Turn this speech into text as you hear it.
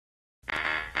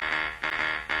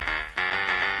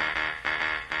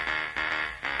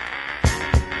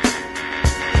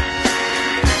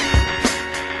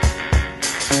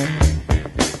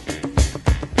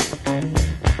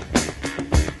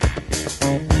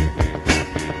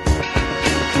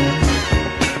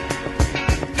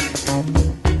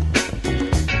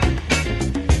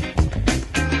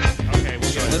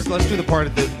do the part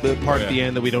at the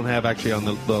end that we don't have actually on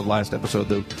the last episode,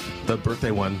 the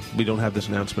birthday one. We don't have this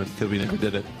announcement because we never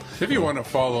did it. If you want to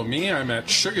follow me, I'm at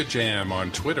Suga Jam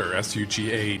on Twitter,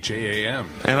 SUGAJAM.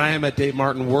 And I am at Dave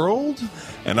Martin World.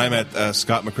 And I'm at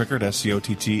Scott McCrockard,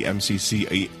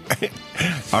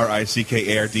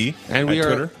 SCOTTMCCARICKARD. And we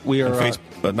are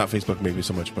not Facebook maybe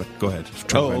so much, but go ahead.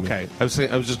 Oh, okay. I was just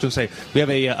going to say we have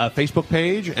a Facebook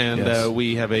page and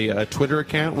we have a Twitter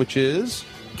account, which is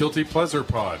Guilty Pleasure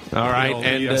Pod. All right,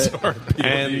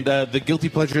 and the Guilty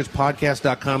Pleasures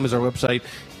Podcast.com is our website,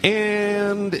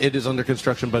 and it is under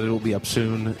construction, but it will be up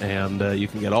soon, and you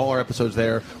can get all our episodes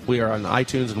there. We are on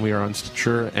iTunes and we are on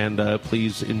Stitcher, and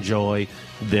please enjoy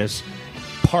this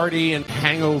party and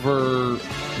hangover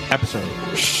episode.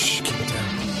 Shh, keep it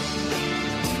down.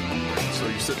 So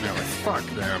you're sitting there like, fuck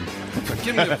them.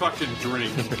 Give me a fucking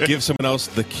drink. Give someone else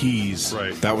the keys.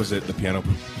 Right. That was it, the piano.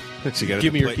 So you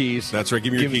give me your keys. That's right.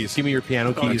 Give me your keys. Give me your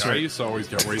piano keys. I used to always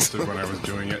get wasted when I was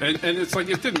doing it, and it's like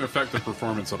it didn't affect the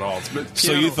performance at all.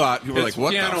 So you thought you were like,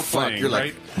 "What the fuck?" Playing, you're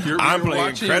like, right? "I'm you're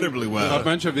playing incredibly well." A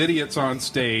bunch of idiots on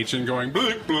stage and going,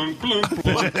 blunk, blunk, blunk,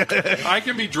 blunk. I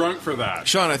can be drunk for that.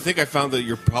 Sean, I think I found that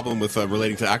your problem with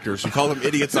relating to actors. You call them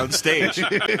idiots on stage.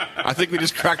 I think we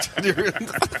just cracked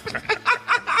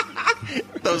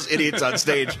those idiots on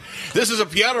stage. This is a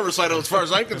piano recital, as far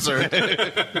as I'm concerned.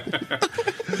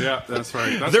 Yeah, that's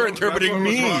right. They're interpreting that's what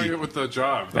me was wrong with the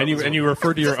job. And you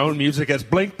refer to your own music as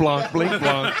blink blonk, blink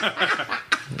blonk.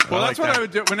 Well, that's what I would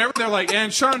do. Whenever they're like,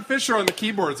 and Sean Fisher on the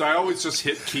keyboards, I always just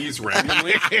hit keys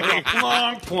randomly.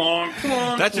 Plonk, plonk,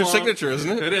 plonk. That's your signature, isn't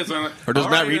it? It is. Or does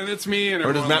Matt Reed? It's me. And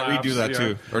or does Matt Reed laughs. do that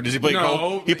too? Or does he play?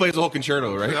 No, he plays the whole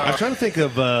concerto, right? I'm trying to think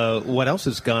of what else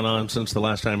has gone on since the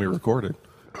last time we recorded.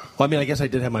 Well, I mean, I guess I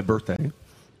did have my birthday,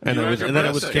 and then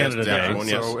it was Canada Day.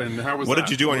 So, and how was what that?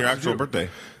 did you do on your actual birthday?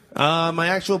 My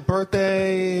actual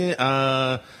birthday.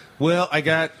 Well, I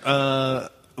got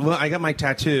my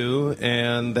tattoo,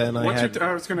 and then I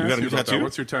was going to ask you about that.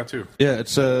 What's your tattoo? Yeah,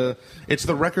 it's the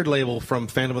record label from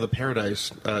Phantom of the Paradise,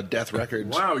 Death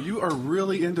Records. Wow, you are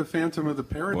really into Phantom of the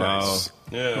Paradise.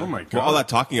 Wow. Yeah. Oh my god. Well, all that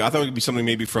talking, I thought it would be something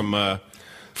maybe from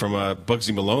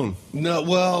Bugsy Malone. No,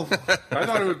 well, I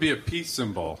thought it would be a peace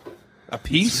symbol. A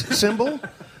peace symbol.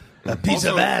 A piece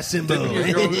of ass symbol.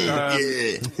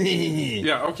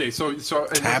 Yeah, okay, so was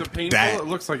it painful? That. It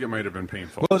looks like it might have been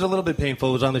painful. Well, it was a little bit painful.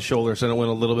 It was on the shoulders, and it went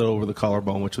a little bit over the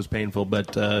collarbone, which was painful.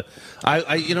 But there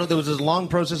was this long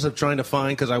process of trying to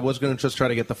find, because I was going to just try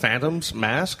to get the Phantom's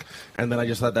mask, and then I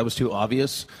just thought that was too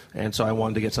obvious, and so I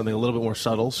wanted to get something a little bit more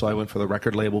subtle. So I went for the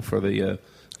record label for the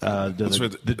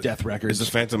Death Records. Is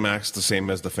the Phantom mask the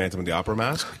same as the Phantom of the Opera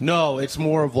mask? No, it's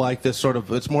more of like this sort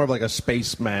of. It's more of like a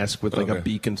space mask with like a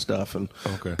beak and stuff. And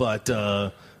but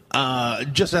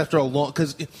just after a long,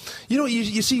 because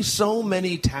you see so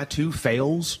many tattoo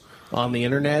fails on the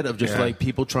internet of just like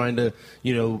people trying to,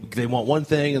 they want one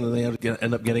thing and then they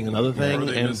end up getting another thing, Or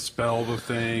they and misspell the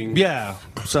thing. Yeah,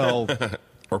 so.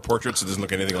 Or portraits, it doesn't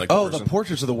look anything like the person. The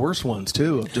portraits are the worst ones,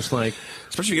 too. Just like...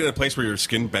 Especially you get in a place where your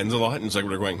skin bends a lot, and it's like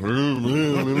we're going...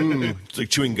 It's like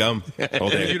chewing gum all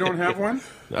day. You don't have one?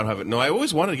 I don't have it. No, I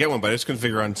always wanted to get one, but I just couldn't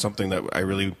figure out something that I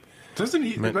really... Doesn't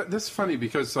he? But this is funny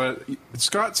because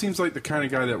Scott seems like the kind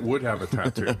of guy that would have a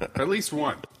tattoo, at least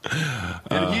one.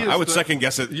 I would second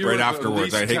guess it right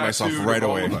afterwards. I'd hate myself right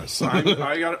away.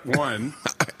 I got one.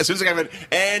 As soon as I have it,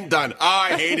 and done. Oh,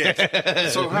 I hate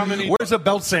it. So how many? Where's a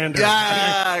belt sander?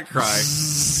 I cry.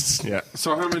 Yeah.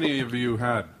 So how many of you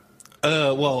had?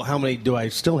 Well, how many do I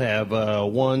still have?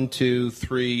 1, 2,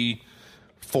 3,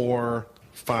 4,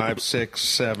 5, 6,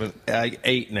 7,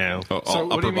 8 now. So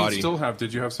what do you mean still have?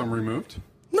 Did you have some removed?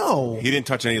 No, he didn't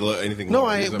touch anything. No,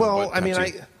 I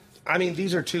mean,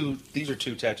 these are two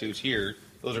tattoos here.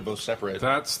 Those are both separate.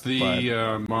 That's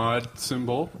the mod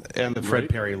symbol and the Fred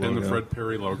Perry logo. And the Fred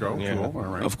Perry logo. Yeah. Cool. All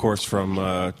right. Of course,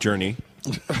 from Journey.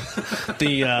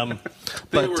 They were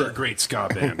a great ska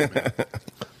band.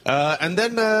 And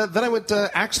then I went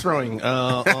axe throwing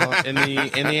in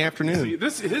the afternoon.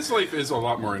 See, his life is a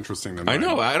lot more interesting than mine. I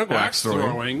know. I don't go axe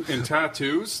throwing and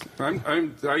tattoos.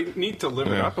 I need to live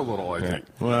it up a little. I think.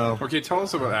 Well, okay. Tell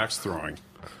us about axe throwing.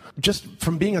 Just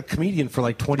from being a comedian for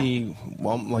like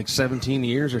 17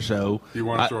 years or so. You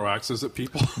want to throw axes at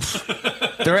people?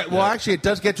 Actually, it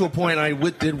does get to a point. I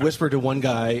did whisper to one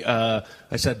guy.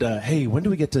 I said, "Hey, when do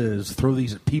we get to throw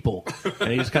these at people?"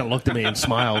 And he just kind of looked at me and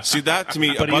smiled. See, that to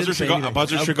me, a buzzer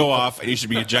should go off, and you should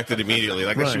be ejected immediately.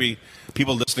 Like, there should be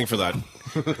people listening for that.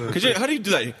 Because how do you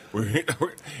do that?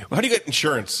 How do you get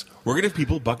insurance? We're going to give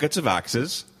people buckets of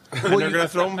axes. and they're going to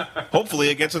throw them, hopefully,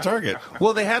 against a target.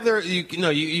 Well, they have their, you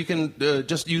can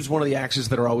just use one of the axes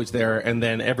that are always there, and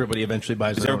then everybody eventually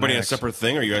buys Is their everybody own in a axe. separate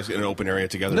thing, or are you guys in an open area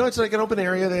together? No, it's like an open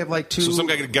area. They have like two. So some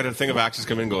guy could get a thing of axes,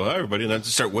 come in and go, hi, everybody, and then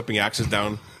just start whipping axes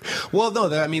down. Well,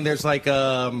 no, I mean, there's like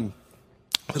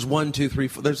there's 1, 2, 3,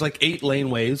 4, there's like 8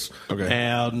 laneways, Okay.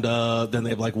 And then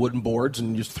they have like wooden boards,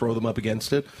 and you just throw them up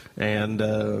against it, and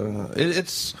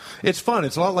it's fun.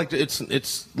 It's a lot like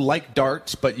it's like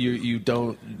darts, but you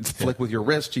don't flick with your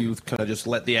wrist. You kind of just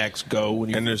let the axe go when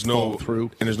you fall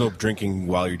through. And there's no drinking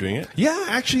while you're doing it. Yeah,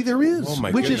 actually there is. Oh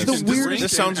my which goodness. is the weirdest.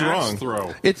 This sounds wrong.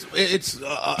 Throw. It's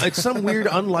some weird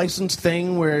unlicensed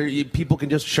thing where people can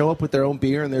just show up with their own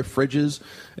beer in their fridges,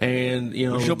 and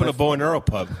We should open a bow and arrow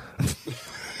pub.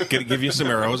 Give you some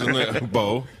arrows and a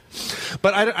bow.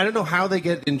 But I don't know how they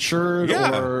get insured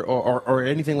or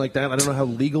anything like that. I don't know how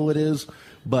legal it is,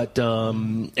 but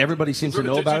everybody seems to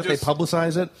know about it. They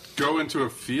publicize it. Go into a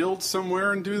field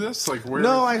somewhere and do this? Like where?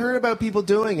 No, I heard about people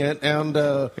doing it, and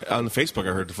On Facebook,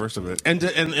 I heard the first of it. And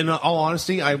in all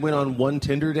honesty, I went on one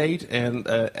Tinder date,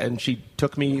 and she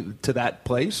took me to that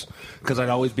place because I'd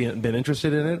always been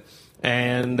interested in it.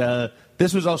 And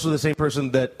this was also the same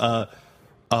person that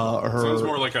Sounds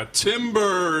more like a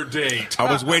timber date.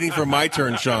 I was waiting for my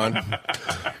turn, Sean.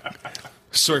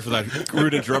 Sorry for that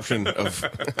rude interruption.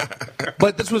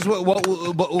 But this was what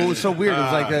was so weird. It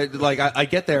was like I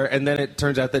get there, and then it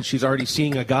turns out that she's already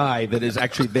seeing a guy that is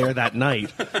actually there that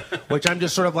night. Which I'm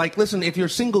just sort of like, listen, if you're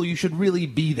single, you should really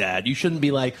be that. You shouldn't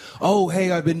be like, oh,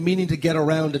 hey, I've been meaning to get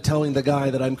around to telling the guy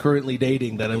that I'm currently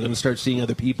dating that I'm going to start seeing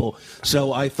other people.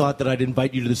 So I thought that I'd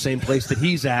invite you to the same place that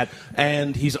he's at,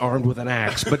 and he's armed with an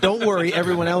axe. But don't worry,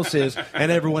 everyone else is,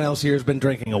 and everyone else here has been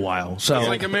drinking a while. So It's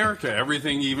like America.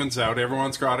 Everything evens out.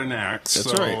 Everyone's got an axe.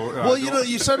 That's so, right. Well,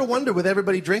 you sort of wonder with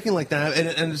everybody drinking like that,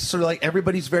 and it's sort of like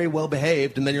everybody's very well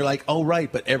behaved, and then you're like, oh,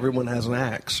 right, but everyone has an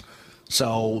axe.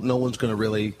 So no one's going to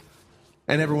really...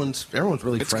 And everyone's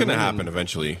really It's friendly. going to happen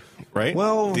eventually, right?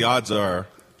 Well... The odds are...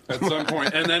 at some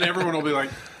point, and then everyone will be like,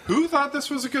 "Who thought this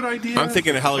was a good idea?" I'm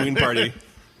thinking a Halloween party.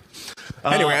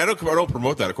 Anyway, I don't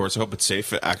promote that, of course. I hope it's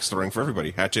safe axe throwing for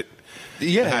everybody. Hatchet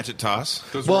toss.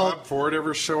 Does Well- Rob Ford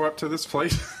ever show up to this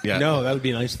place? Yeah. No, that would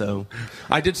be nice, though.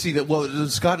 I did see that... Well,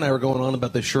 Scott and I were going on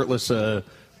about the shirtless jogger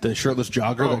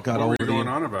that got what already... were we going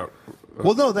on about?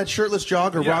 Well, no, that shirtless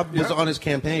jogger, Yeah, Rob was yeah. on his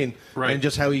campaign, Right. and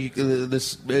just how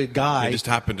this guy... He just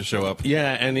happened to show up.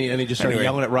 yeah, and he just started Anyway.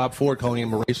 yelling at Rob Ford, calling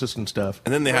him a racist and stuff.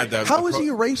 And then they had that... How is he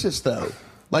a racist, though?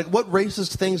 Like, what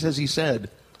racist things has he said?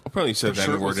 Apparently he said that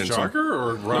word Shirtless in some... jogger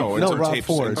or Rob? No, in No, some Rob tapes,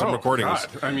 Ford. in some recordings.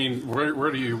 God. I mean,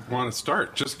 where do you want to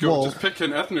start? Just pick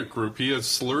an ethnic group. He has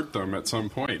slurred them at some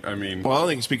point. I mean, Well, I don't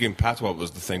think speaking patois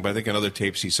was the thing, but I think in other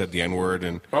tapes he said the N-word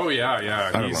and... oh yeah.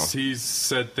 don't know. He's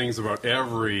said things about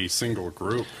every single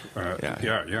group.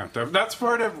 Yeah. Yeah. That's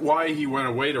part of why he went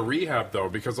away to rehab, though,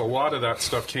 because a lot of that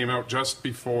stuff came out just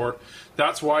before.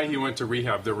 That's why he went to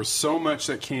rehab. There was so much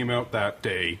that came out that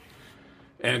day.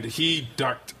 And he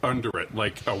ducked under it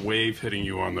like a wave hitting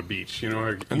you on the beach.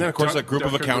 And then, of course, that group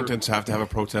of accountants have to have a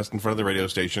protest in front of the radio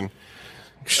station.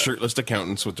 Shirtless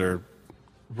accountants with their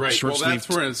Right. Well, that's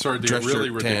where it started to get really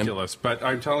ridiculous. But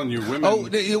I'm telling you, women. Oh,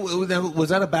 was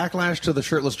that a backlash to the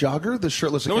shirtless jogger? The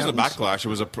shirtless No, it wasn't a accountants? backlash.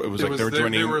 It was like they were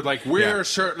joining. They were like, we're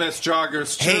shirtless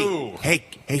joggers too.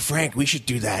 Hey, Frank, we should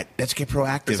do that. Let's get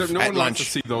proactive Except no at one lunch. wants to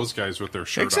see those guys with their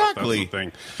shirt Exactly. off. That's the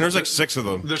thing. There's like 6 of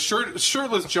them. The shirtless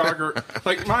jogger.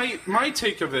 Like my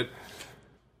take of it.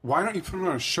 Why don't you put him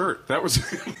on a shirt? That was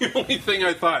the only thing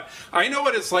I thought. I know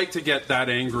what it's like to get that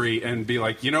angry and be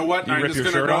like, you know what? I'm rip just your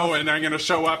going to shirt go off? and I'm going to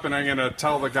show up and I'm going to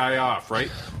tell the guy off, right?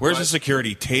 Where's the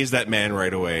security? Tase that man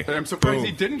right away. I'm surprised Boom.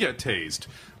 he didn't get tased.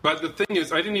 But the thing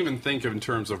is, I didn't even think in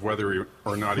terms of whether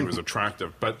or not he was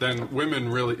attractive. But then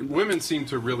women seem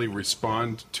to really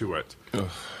respond to it.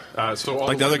 So all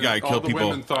Like the other guy killed people.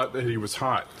 Women thought that he was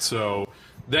hot. So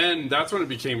then that's when it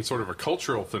became sort of a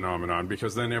cultural phenomenon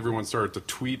because then everyone started to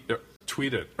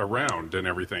tweet it around and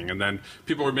everything, and then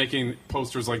people were making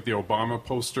posters like the Obama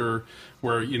poster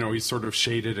where he's sort of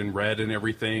shaded in red and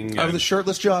everything. Of the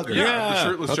shirtless jogger. Yeah, the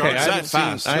shirtless Okay, jogger. I haven't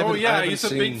fast. seen- I Oh haven't- I yeah, haven't he's a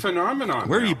seen- big phenomenon.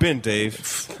 Where now. have you been,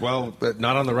 Dave? Well, but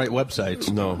not on the right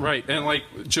websites. No. Right, and like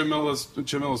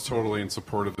Jamila's totally in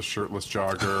support of the shirtless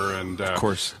jogger, and of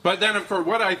course. But then, of course,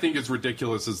 what I think is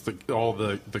ridiculous is all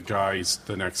the guys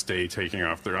the next day taking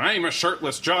off their "I'm a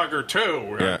shirtless jogger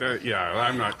too." Yeah.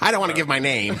 I'm not. I don't want to give my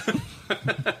name.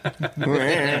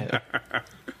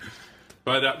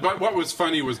 But what was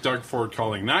funny was Doug Ford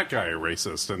calling that guy a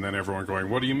racist, and then everyone going,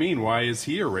 "What do you mean? Why is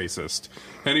he a racist?"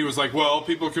 And he was like, "Well,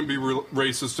 people can be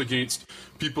racist against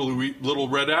people who eat little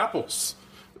red apples."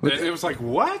 And it was like,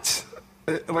 what?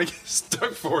 like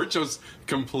Doug Ford just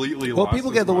completely Well, lost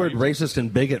people his get the word mind. racist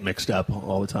and bigot mixed up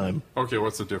all the time. Okay,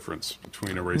 what's the difference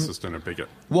between a racist and a bigot?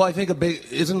 Well, I think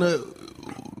isn't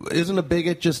a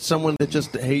bigot just someone that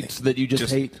just hates that you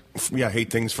just hate? Yeah, hate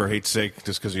things for hate's sake,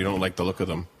 just because you don't like the look of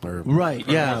them. Or, Right.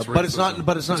 Yeah, that's but it's not. racism.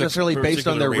 But it's not necessarily for a based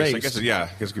on their particular race. I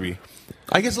guess it could be.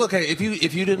 I guess look, if you didn't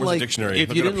Where's the like dictionary? if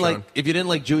Look you it up, didn't like Sean. if you didn't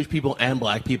like Jewish people and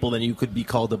black people, then you could be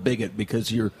called a bigot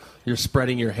because you're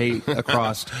spreading your hate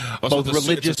across Also, both it's a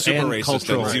religious super and racist,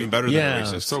 cultural. It's even better Yeah.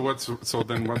 than a racist. So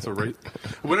then what's a race?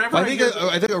 Whenever I think a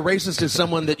racist is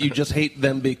someone that you just hate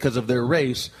them because of their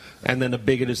race, and then a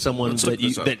bigot is someone Let's look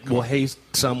this up. that will hate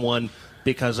someone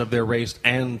because of their race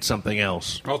and something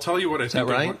else. I'll tell you what I think that of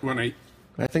right? when I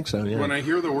think so. Yeah. I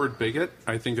hear the word bigot,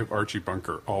 I think of Archie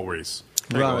Bunker always.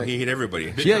 Right. He hate everybody.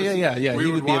 Because Yeah. We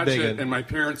He would would be a watch bigot. it, and my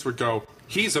parents would go,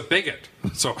 "He's a bigot."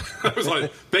 So I was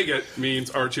like, "Bigot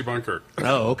means Archie Bunker,"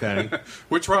 Oh, okay.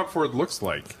 which Rob Ford looks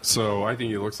like. So I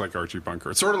think he looks like Archie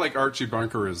Bunker. It's sort of like Archie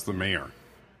Bunker is the mayor,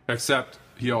 except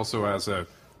he also has a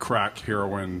crack,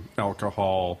 heroin,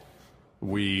 alcohol,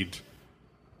 weed,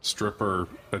 stripper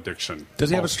addiction. Does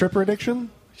he have a stripper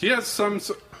addiction? He has some.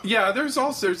 Yeah, there's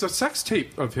a sex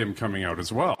tape of him coming out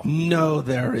as well. No,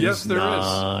 there is Yes, there is.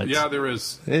 not. Yeah, there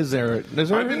is. Is there?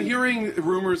 I've been hearing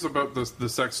rumors about the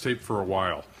sex tape for a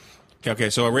while.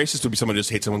 Okay, so a racist would be someone who just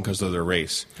hates someone because of their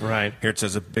race. Right. Here it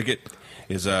says a bigot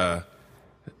is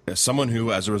someone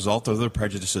who, as a result of their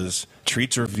prejudices,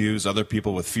 treats or views other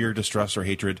people with fear, distrust, or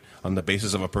hatred on the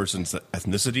basis of a person's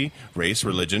ethnicity, race,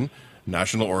 religion,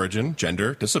 national origin,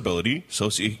 gender, disability,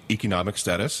 socioeconomic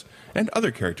status, and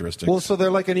other characteristics. Well, so they're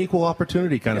like an equal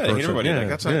opportunity kind of I person. hate everybody. Yeah,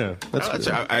 Like, that's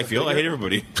I feel I hate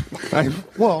everybody. I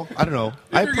don't know.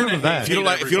 I you're approve gonna of that.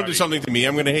 If you don't do something to me,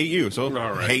 I'm going to hate you. So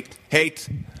All right. hate.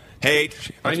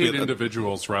 I need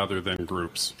individuals rather than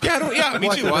groups. Yeah, me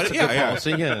Like too. that. That's a good Yeah.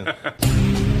 policy, yeah.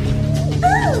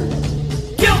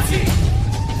 Guilty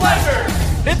Pleasure!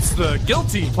 It's the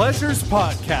Guilty Pleasures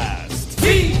Podcast.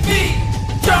 TV,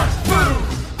 junk food,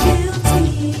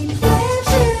 Guilty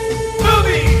pleasure,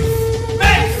 movies,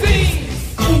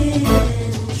 magazines, hidden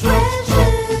treasure.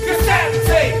 cassette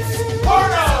tapes,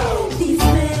 porno, These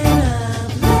men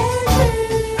of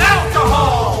pleasure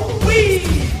alcohol, weed.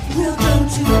 will go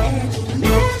to any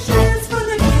measures for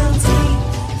the guilty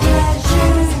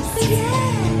pleasures.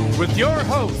 Yeah. With your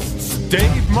hosts,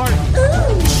 Dave Martin,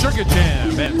 Ooh, Sugar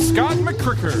Jam, and Scott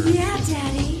McCrockard. yeah,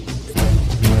 Daddy.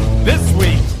 This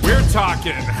week, we're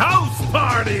talking house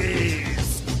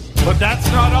parties. But that's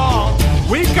not all.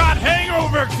 We've got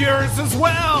hangover cures as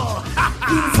well.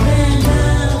 These men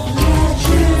of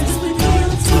pleasures with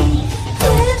guilty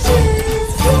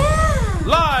pleasures. Yeah.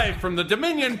 Live from the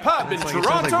Dominion Pub in It sounds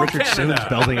Toronto, like Richard Sims Canada.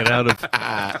 belting it out of.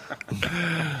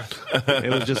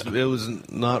 It was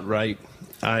not right.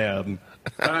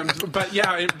 But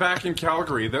yeah, back in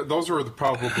Calgary, those were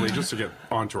probably, just to get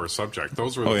onto our subject,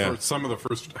 those were some of the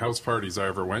first house parties I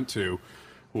ever went to.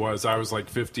 I was like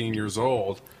 15 years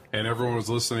old, and everyone was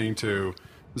listening to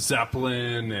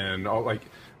Zeppelin and all, like,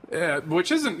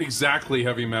 which isn't exactly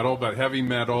heavy metal, but heavy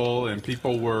metal, and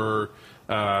people were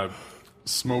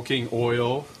smoking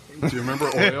oil. Do you remember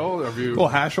oil?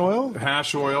 Hash oil?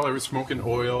 Hash oil. I was smoking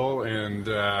oil, and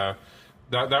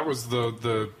that was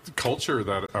the culture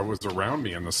that was around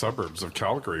me in the suburbs of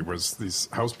Calgary. Was these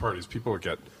house parties? People would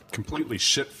get completely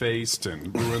shit faced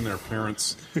and ruin their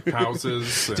parents'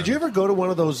 houses. Did you ever go to one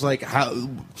of those, like,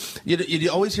 you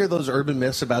always hear those urban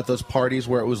myths about those parties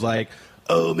where it was like,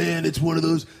 oh man, it's one of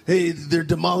those, hey, they're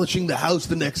demolishing the house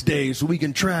the next day so we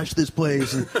can trash this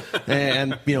place.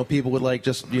 And people would, like,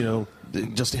 just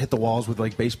hit the walls with,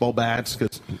 like, baseball bats.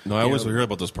 No, I always hear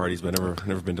about those parties, but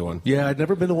never been to one. Yeah, I'd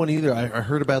never been to one either. I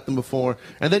heard about them before.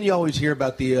 And then you always hear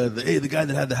about the guy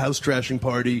that had the house trashing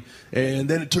party, and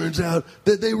then it turns out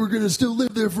that they were going to still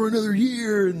live there for another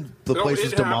year, and the place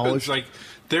was demolished. Like,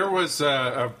 there was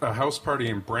a house party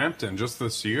in Brampton just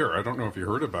this year. I don't know if you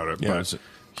heard about it. Yeah, but it's a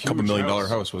couple $1 million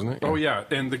house, wasn't it? Oh, yeah.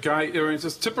 And the guy, it was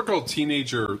this typical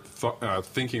teenager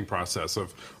thinking process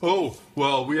of, oh,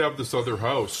 well, we have this other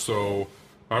house, so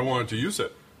I wanted to use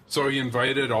it. So he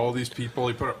invited all these people.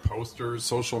 He put up posters,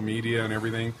 social media, and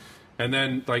everything. And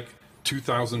then, like,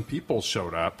 2,000 people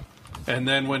showed up. And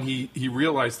then when he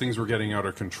realized things were getting out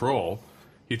of control,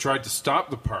 he tried to stop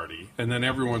the party. And then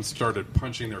everyone started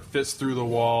punching their fists through the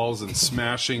walls and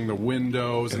smashing the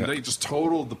windows. And they just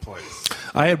totaled the place.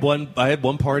 I had one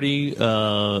party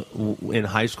in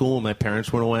high school when my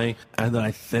parents went away, and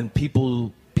then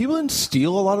people didn't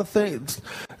steal a lot of things.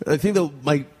 I think that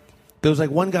There was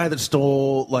like one guy that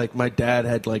stole, like, my dad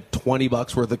had like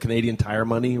 $20 worth of Canadian Tire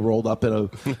money rolled up in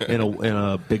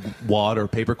a big wad or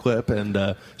paperclip,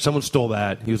 and someone stole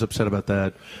that. He was upset about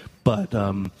that. But,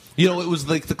 you know, it was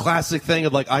like the classic thing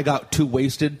of like, I got too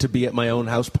wasted to be at my own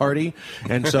house party.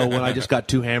 And so when I just got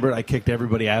too hammered, I kicked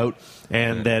everybody out.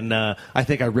 And then I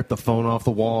think I ripped the phone off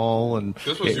the wall. And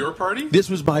this was your party? This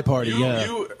was my party, yeah.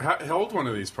 You held one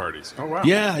of these parties. Oh, wow.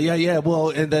 Yeah. Well,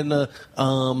 and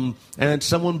then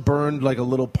someone burned like a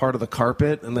little part of the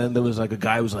carpet. And then there was like a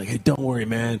guy who was like, hey, don't worry,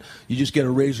 man. You just get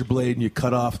a razor blade and you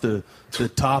cut off the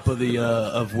top of the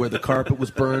of where the carpet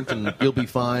was burnt, and you'll be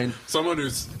fine. Someone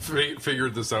who's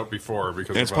figured this out before,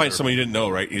 because And it's probably someone you didn't know,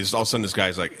 right? He's all of a sudden this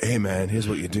guy's like, "Hey man, here's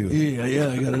what you do." Yeah,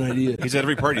 I got an idea. He's at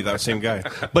every party, that same guy.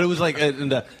 But it was like,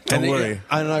 don't worry.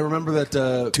 And I remember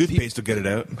that Toothpaste will get it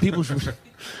out. people.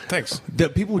 Thanks.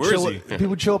 That people would Where show is he? people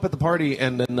would show up at the party,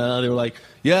 and then they were like,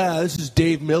 "Yeah, this is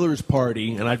Dave Miller's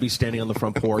party," and I'd be standing on the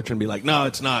front porch and be like, "No,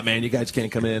 it's not, man. You guys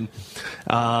can't come in."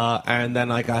 And then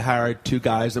like I hired 2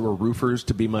 guys that were roofers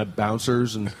to be my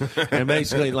bouncers, and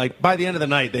basically like by the end of the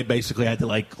night, they basically had to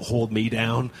like hold me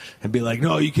down and be like,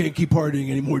 "No, you can't keep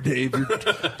partying anymore, Dave."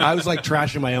 I was like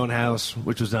trashing my own house,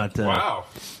 which was not. Wow.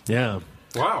 Yeah.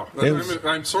 Wow.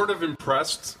 I'm sort of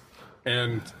impressed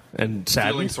and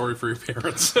sad. feeling sorry for your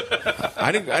parents.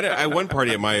 I one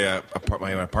party at my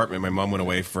apartment. My mom went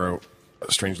away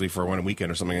strangely for one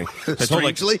weekend or something. So I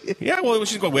told, Strangely? yeah, well,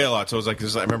 she's going away a lot. So I was like,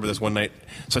 I remember this one night.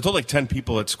 So I told like 10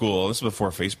 people at school. This was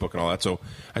before Facebook and all that. So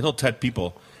I told 10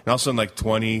 people, and all of a sudden like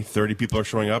 20, 30 people are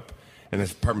showing up. And the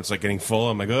apartment's like getting full.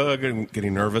 I'm like,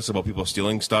 getting nervous about people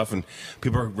stealing stuff, and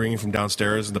people are ringing from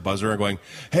downstairs, and the buzzer and going,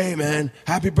 "Hey man,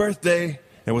 happy birthday!"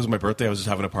 It wasn't my birthday. I was just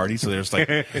having a party, so they're just like,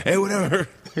 "Hey, whatever,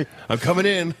 I'm coming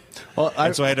in." Well,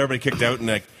 and so I had everybody kicked out, and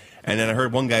then I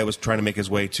heard one guy was trying to make his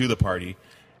way to the party,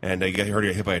 and I heard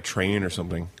he got hit by a train or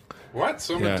something. What?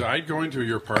 Someone died going to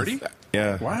your party?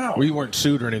 Yeah. Wow. Well, you weren't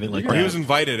sued or anything like Or that. he was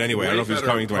invited anyway. I don't know if he was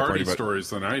coming to my party, but stories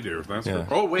than I do. That's Yeah.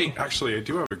 Oh wait, actually, I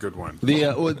do have a good one.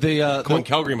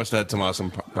 Calgary must have had some awesome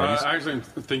parties, Actually, I'm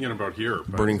thinking about here,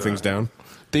 but, burning things down.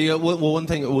 One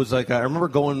thing it was like I remember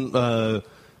going.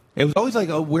 It was always like,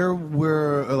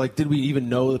 did we even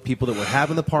know the people that were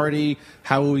having the party?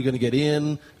 How were we going to get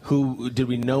in? Did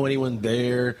we know anyone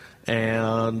there?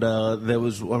 And I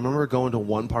remember going to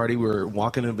one party. We were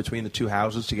walking in between the 2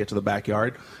 houses to get to the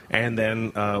backyard, and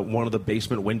then one of the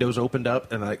basement windows opened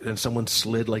up, and someone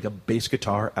slid like a bass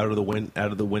guitar out of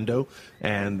the window,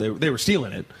 and they were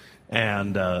stealing it.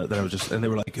 And then and they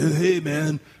were like, "Hey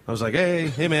man," I was like,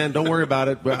 "Hey man, don't worry about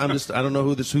it. I don't know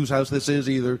whose house this is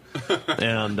either."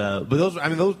 And but those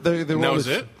they were. That was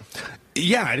it.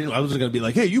 Yeah, I wasn't going to be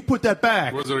like, "Hey, you put that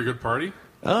back." Was it a good party?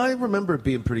 I remember it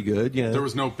being pretty good. Yeah, There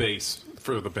was no bass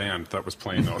for the band that was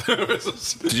playing though.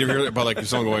 Did you ever hear about like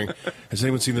someone going, "Has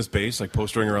anyone seen this bass?" Like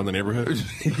postering around the neighborhood.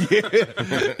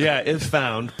 yeah, if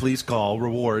found, please call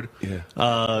reward. Yeah.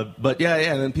 But yeah,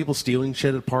 and then people stealing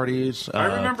shit at parties. I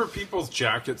remember people's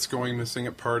jackets going missing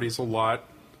at parties a lot.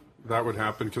 That would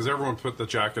happen because everyone put the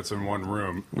jackets in one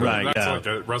room. Right, That's yeah. like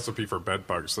a recipe for bed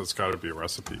bugs. That's got to be a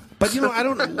recipe. But I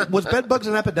don't. Was bed bugs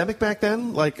an epidemic back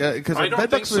then? Like, because I don't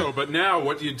think so. But now,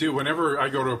 what do you do? Whenever I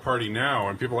go to a party now,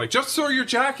 and people are like, "Just throw your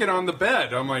jacket on the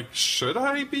bed," I'm like, "Should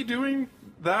I be doing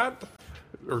that,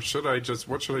 or should I just?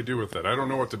 What should I do with it? I don't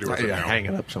know what to do with it now." hang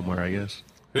it up somewhere, I guess.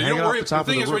 You Hang don't it off worry. the top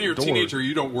The thing of is, when you're a door. teenager,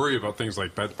 you don't worry about things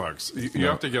like bed bugs. You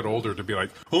have to get older to be like,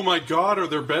 "Oh my God, are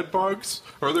there bed bugs?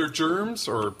 Are there germs?"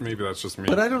 Or maybe that's just me.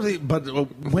 But I don't think. But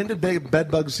when did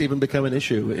bed bugs even become an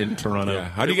issue in Toronto? Yeah.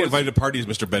 How do you get invited to parties,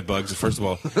 Mr. Bedbugs? First of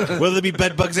all, will there be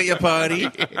bedbugs at your party?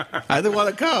 I don't want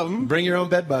to come. Bring your own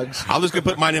bed bugs. I'll just go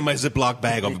put mine in my Ziploc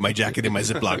bag, or my jacket in my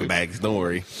Ziploc bag. Don't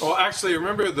worry. Well, actually,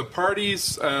 remember the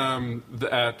parties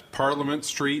at Parliament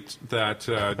Street that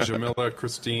Jamila,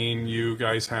 Christine, you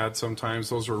guys had sometimes?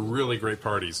 Those were really great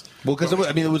parties. Well, because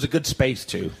it was a good space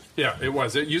too. Yeah, it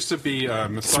was. It used to be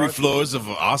massage. 3 floors of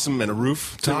awesome and a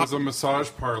roof There top. was a massage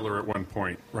parlor at one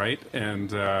point, right?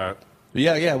 And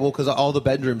Yeah. Well, because all the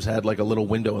bedrooms had like a little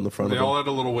window in the front they of them. all had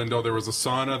a little window. There was a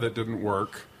sauna that didn't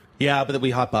work. Yeah, but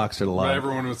we hotboxed it a lot. But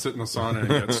everyone would sit in the sauna and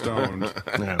get stoned.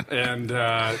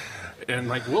 Yeah. And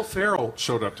like Will Ferrell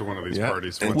showed up to one of these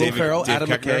parties. And one Will David- Ferrell, Dave Adam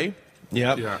Koechner? McKay.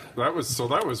 Yep. Yeah, that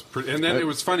was pretty. And then it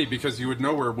was funny because you would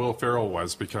know where Will Ferrell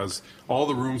was because all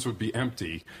the rooms would be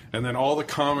empty, and then all the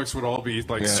comics would all be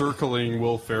like circling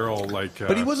Will Ferrell. Like,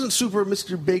 But he wasn't super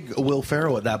Mr. Big Will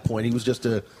Ferrell at that point. He was just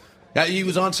he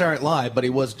was on Saturday Night Live, but it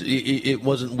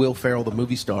wasn't Will Ferrell, the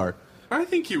movie star. I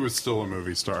think he was still a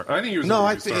movie star. I think he was. No, a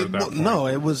movie star at that point. no,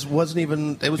 it wasn't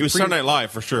even. It was. He was Saturday Night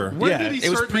Live for sure. When Yeah, did he it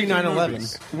was start making pre-9/11.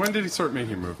 movies? When did he start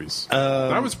making movies?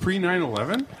 That was pre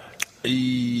 9/11.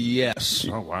 Yes.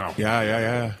 Oh, wow.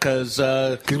 Yeah. Because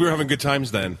we were having good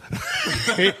times then.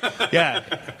 yeah,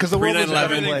 because the world was a better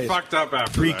Everything place. fucked up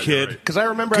after Pre-kid. that. Because I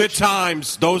remember Good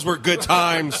times. Those were good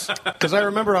times. Because I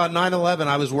remember on 9/11,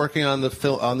 I was working on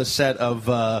the set of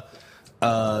the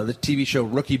TV show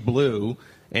Rookie Blue,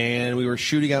 and we were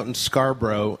shooting out in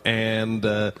Scarborough, and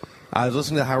I was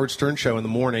listening to the Howard Stern show in the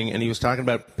morning, and he was talking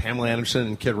about Pamela Anderson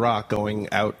and Kid Rock going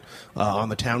out on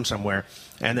the town somewhere.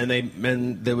 And then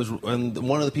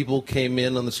one of the people came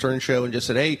in on the Stern show and just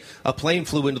said, "Hey, a plane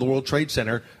flew into the World Trade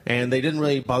Center," and they didn't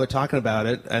really bother talking about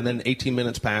it. And then 18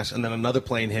 minutes passed, and then another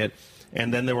plane hit.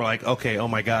 And then they were like, okay, oh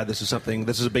my God, this is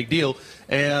a big deal.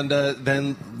 And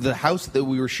then the house that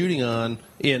we were shooting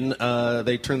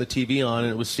they turned the TV on,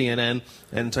 and it was CNN.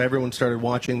 And so everyone started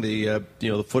watching the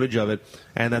footage of it.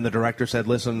 And then the director said,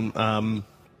 listen,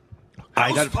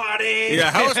 House party!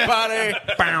 Yeah, house party!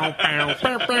 Bow, bow,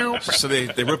 bow, bow. So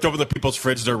they ripped open the people's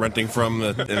fridge they're renting from,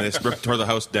 and they tore the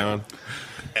house down.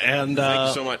 And thank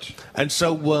you so much. And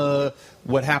so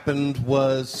what happened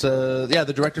was,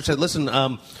 the director said, "Listen,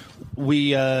 I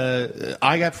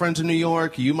got friends in New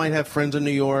York. You might have friends in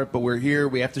New York, but we're here.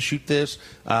 We have to shoot this.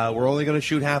 We're only going to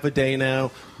shoot half a day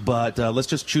now, but let's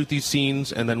just shoot these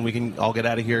scenes, and then we can all get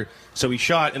out of here." So we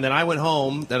shot, and then I went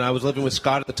home, and I was living with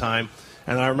Scott at the time.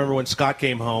 And I remember when Scott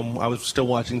came home, I was still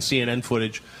watching CNN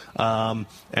footage, and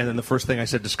then the first thing I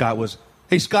said to Scott was,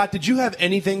 "Hey, Scott, did you have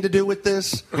anything to do with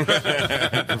this?"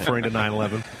 Referring to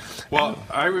 9/11. Well,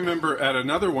 I remember at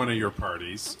another one of your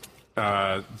parties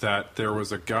that there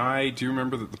was a guy. Do you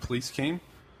remember that the police came?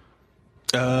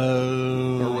 Or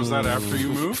was that after you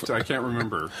moved? I can't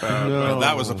remember. No.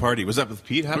 That was a party. Was that with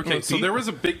Pete? Okay, so there was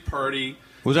a big party.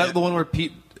 Was that the one where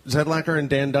Pete Zedlacker and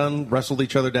Dan Dunn wrestled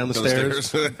each other down the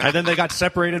stairs? And then they got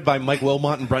separated by Mike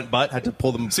Wilmot and Brent Butt, had to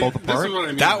pull them both apart? This is what I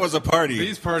mean. That was a party.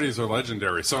 These parties are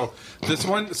legendary. So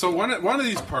one of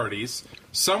these parties,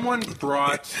 someone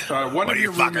brought one of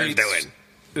your roommates. Doing?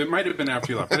 It might have been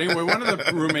after you left. But anyway, one of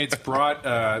the roommates brought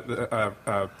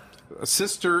a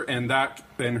sister and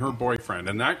her boyfriend,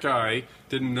 and that guy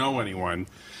didn't know anyone,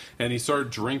 and he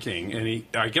started drinking, and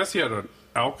I guess he had an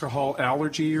alcohol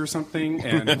allergy or something,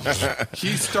 and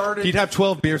he'd have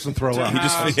 12 beers and throw up.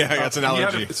 That's an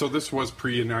allergy. So this was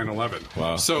pre 9/11.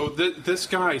 Wow. So this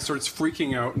guy starts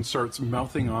freaking out and starts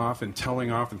mouthing off and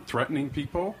telling off and threatening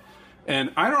people.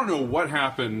 And I don't know what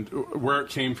happened, where it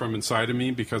came from inside of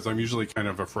me, because I'm usually kind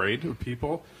of afraid of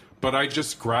people. But I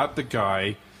just grabbed the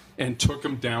guy and took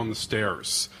him down the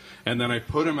stairs. And then I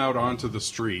put him out onto the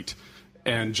street.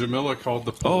 And Jamila called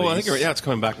the police. Oh, I think it's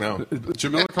coming back now.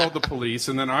 Jamila called the police,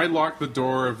 and then I locked the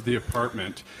door of the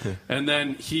apartment. And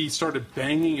then he started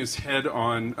banging his head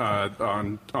on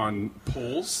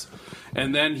poles.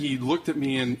 And then he looked at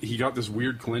me, and he got this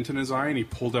weird glint in his eye, and he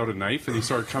pulled out a knife, and he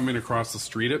started coming across the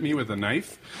street at me with a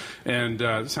knife. And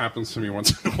this happens to me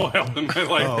once in a while in my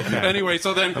life. Oh, okay. Anyway,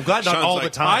 so then I'm glad not all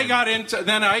the time. I got into.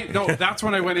 That's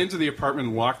when I went into the apartment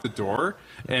and locked the door,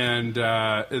 and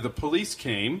the police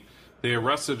came. They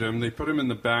arrested him. They put him in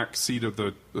the back seat of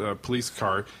the police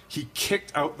car. He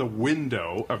kicked out the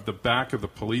window of the back of the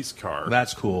police car.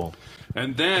 That's cool.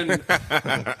 And then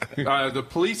the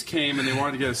police came, and they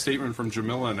wanted to get a statement from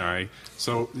Jamila and I.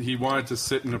 So he wanted to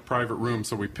sit in a private room,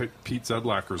 so we picked Pete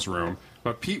Zedlacker's room.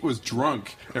 But Pete was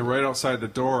drunk and right outside the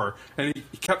door, and he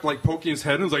kept poking his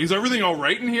head and was like, "Is everything all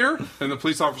right in here?" And the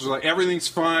police officer was like, "Everything's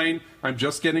fine. I'm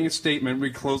just getting a statement."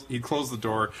 He closed the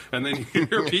door, and then you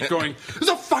hear Pete going, "There's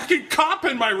a fucking cop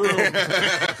in my room."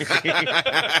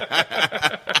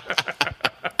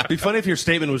 It'd be funny if your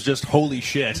statement was just "holy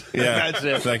shit." Yeah, that's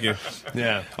it. Thank you.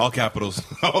 Yeah, all capitals.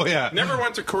 Oh yeah. Never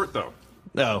went to court though.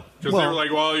 No, because they were like,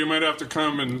 "Well, you might have to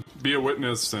come and be a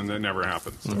witness," and that never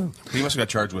happened. So. He must have got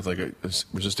charged with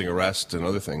resisting arrest and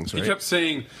other things, right? He kept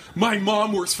saying, "My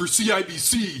mom works for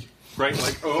CIBC." Right?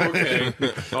 Like, oh, okay.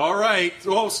 All right.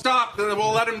 Well, stop.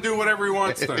 We'll let him do whatever he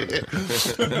wants then.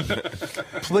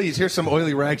 Please, here's some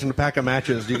oily rags and a pack of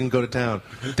matches. You can go to town.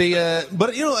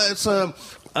 But it's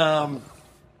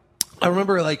I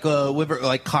remember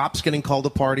cops getting called to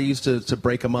parties to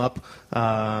break them up.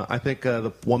 I think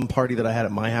the one party that I had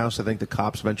at my house, I think the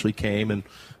cops eventually came and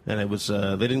it was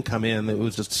they didn't come in. It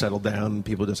was just settled down and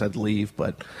people just had to leave.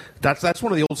 But that's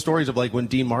one of the old stories of when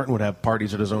Dean Martin would have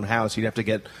parties at his own house. He'd have to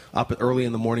get up early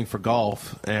in the morning for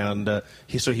golf, and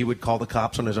he would call the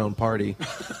cops on his own party,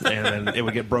 and then it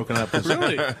would get broken up.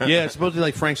 Really? Yeah, it's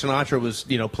supposedly Frank Sinatra was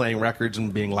playing records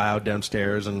and being loud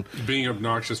downstairs and being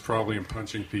obnoxious probably and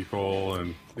punching people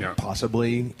and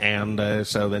possibly, and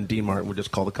so then Dean Martin would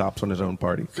just call the cops on his own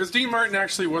party. Because Dean Martin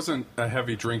actually wasn't a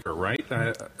heavy drinker, right?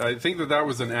 I think that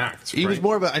was an act. He was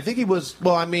more of a. I think he was.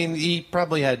 Well, I mean, he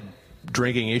probably had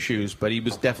drinking issues, but he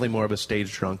was definitely more of a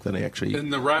stage drunk than he actually. In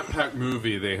the Rat Pack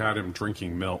movie, they had him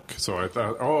drinking milk, so I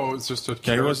thought, oh, it's just a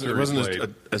Yeah, he wasn't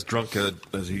played. as drunk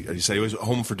as he said. He was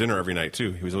home for dinner every night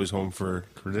too. He was always home for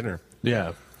dinner.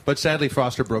 Yeah. But sadly,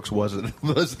 Foster Brooks was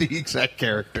the exact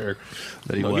character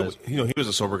that he was. He was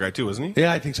a sober guy too, wasn't he?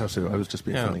 Yeah, I think so too. I was just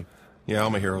being funny. Yeah, all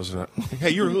my heroes are not.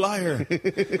 Hey, you're a liar.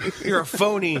 You're a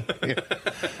phony. I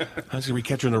was gonna be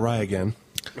Catcher in the Rye again.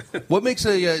 What makes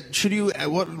a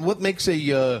what makes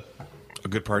a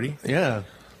good party? Yeah.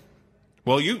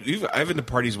 Well, I've been to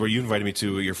parties where you invited me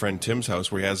to your friend Tim's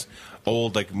house, where he has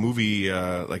old movie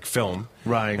film,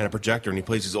 right, and a projector, and he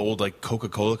plays these old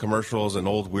Coca-Cola commercials and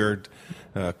old weird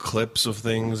clips of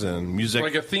things and music,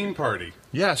 like a theme party.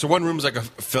 Yeah, so one room's like a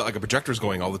projector's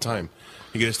going all the time.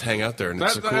 You can just hang out there, and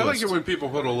it's the coolest. I like it when people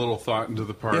put a little thought into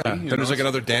the party. Yeah. Then there's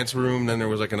another dance room. Then there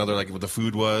was another what the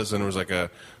food was, and there was a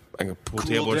pool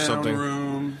table or something.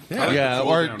 Room.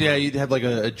 Yeah, you'd have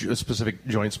a specific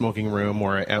joint smoking room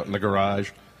or out in the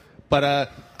garage.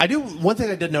 But I do one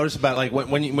thing I did notice about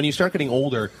when you start getting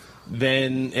older,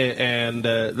 then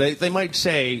they might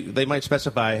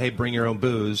specify, hey, bring your own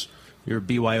booze, your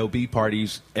BYOB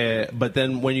parties. But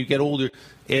then when you get older,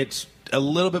 it's a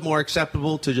little bit more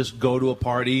acceptable to just go to a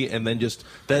party and then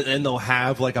and they'll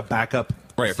have a backup.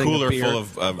 Right, a cooler full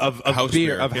of house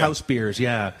beer. House beers,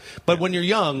 yeah. But when you're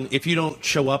young, if you don't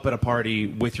show up at a party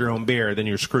with your own beer, then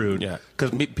you're screwed. Yeah.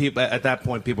 Because at that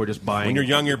point, people are just buying. When you're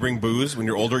young, you bring booze. When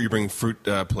you're older, you bring fruit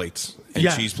plates and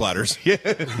cheese platters. Yeah.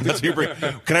 That's what you bring.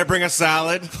 Can I bring a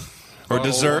salad or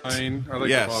dessert? Wine. I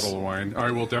like a bottle of wine.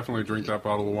 I will definitely drink that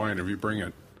bottle of wine if you bring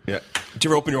it. Yeah. Did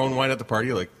you ever open your own wine at the party?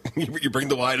 You bring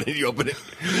the wine and you open it.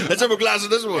 Let's have a glass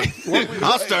of this one.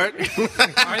 I'll start.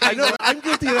 I know. I'm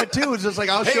guilty of that too. It's just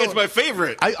it's my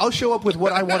favorite. I'll show up with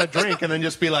what I want to drink and then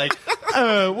just be like,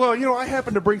 well, I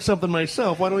happen to bring something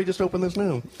myself. Why don't we just open this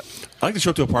now? I like to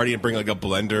show up to a party and bring a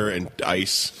blender and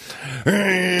ice.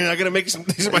 I gotta make some.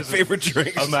 These are my favorite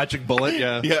drinks. A magic bullet,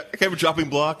 yeah. Yeah. I have a chopping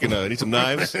block and I need some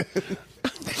knives. Do you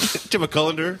have a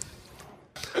colander?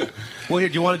 Well, here,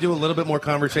 do you want to do a little bit more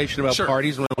conversation about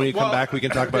parties? When we come back, we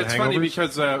can talk about hangovers. It's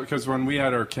funny because when we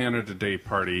had our Canada Day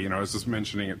party, I was just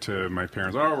mentioning it to my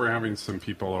parents. Oh, we're having some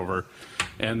people over,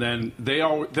 and then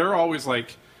they're always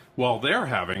like, well, they're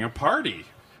having a party.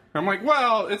 I'm like,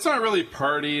 well, it's not really a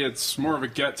party. It's more of a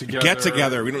get together. Get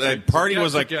together. Party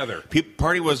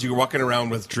was you were walking around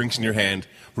with drinks in your hand,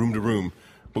 room to room.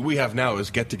 What we have now is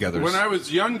get-togethers. When I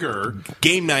was younger,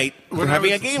 game night. We're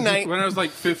having a game night. When I was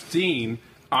 15,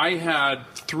 I had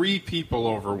 3 people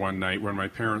over one night when my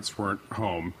parents weren't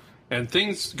home, and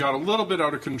things got a little bit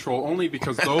out of control only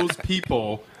because those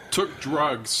people took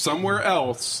drugs somewhere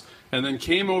else and then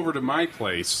came over to my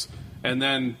place and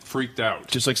then freaked out.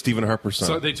 Just like Stephen Harper's son.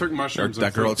 So they took mushrooms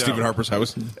that girl at Stephen Harper's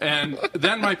house. And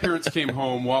then my parents came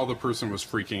home while the person was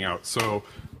freaking out. So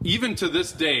even to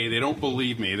this day, they don't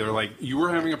believe me. They're like, you were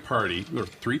having a party. There were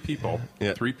 3 people.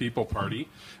 Yeah. 3 people party.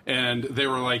 And they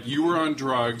were like, you were on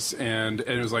drugs. And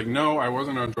it was like, no, I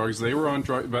wasn't on drugs. They were on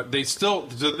drugs. But they still,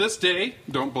 to this day,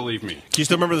 don't believe me. Can you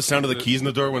still remember the sound of the keys in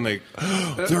the door when they're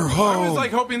home? I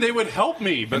was hoping they would help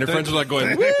me. But and their friends were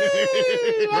going, woo!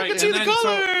 Right. See the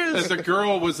colors! So the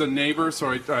girl was a neighbor,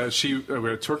 so I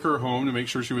took her home to make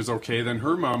sure she was okay. Then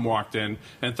her mom walked in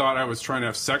and thought I was trying to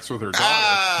have sex with her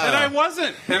daughter. And I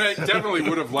wasn't. And I definitely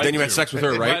would have liked Then you had sex with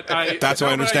her, right? That's how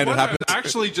I understand it happened.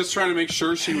 Actually, just trying to make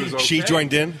sure she was okay. She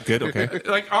joined in? Good,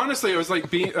 okay. Honestly,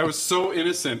 I was so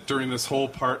innocent during this whole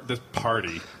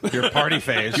party. Your party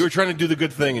phase. You were trying to do the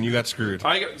good thing and you got screwed.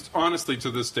 Honestly,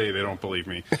 to this day, they don't believe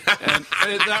me. And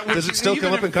that Does it still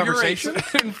come up in conversation?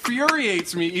 It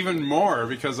infuriates me even more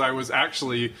because I was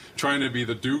actually trying to be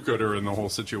the do-gooder in the whole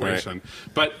situation.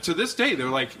 Right. But to this day, they're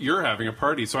like, you're having a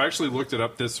party. So I actually looked it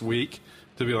up this week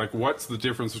to be like, what's the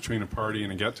difference between a party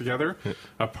and a get-together?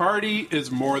 A party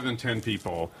is more than 10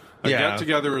 people. A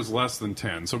get-together is less than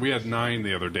 10. So we had 9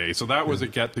 the other day. So that was a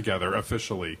get-together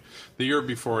officially. The year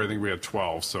before, I think we had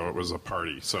 12, so it was a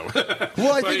party. So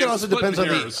well, I think it also depends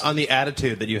on the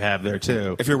attitude that you have there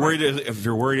too. If you're worried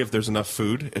if there's enough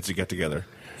food, it's a get-together.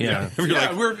 Yeah. Do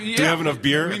you have enough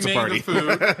beer? It's a party.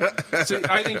 The food. See,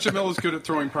 I think Jamila's good at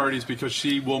throwing parties because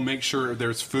she will make sure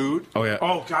there's food. Oh, yeah.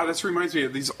 Oh, God, this reminds me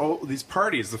of these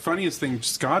parties. The funniest thing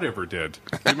Scott ever did.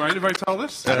 Do you mind if I tell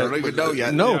this? I don't even know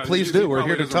yet. No, please do. We're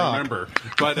here to talk. remember.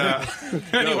 But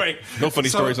anyway. No funny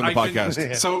stories on the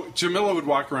podcast. So Jamila would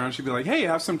walk around. She'd be like, hey,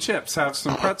 have some chips, have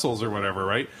some pretzels or whatever,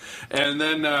 right? And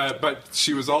then, but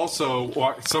she was also,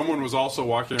 someone was also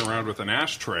walking around with an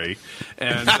ashtray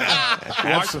and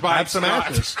walked by have some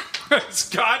ashes.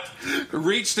 Scott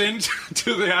reached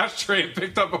into the ashtray and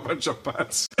picked up a bunch of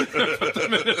butts and put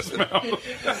them in his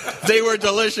mouth. They were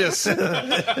delicious.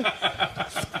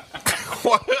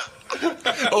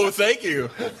 Oh, thank you.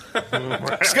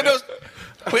 Scott,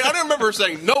 wait, I don't remember her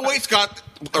saying, no, wait, Scott,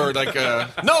 or like,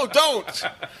 no, don't.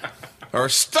 Or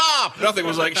stop! Nothing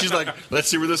was like, she's like, let's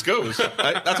see where this goes.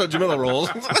 That's how Jamila rolls.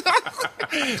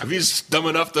 If he's dumb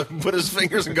enough to put his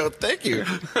fingers and go, thank you.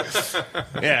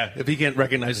 Yeah, if he can't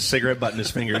recognize a cigarette butt in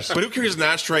his fingers. But who carries an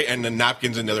ashtray and the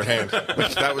napkins in the other hand?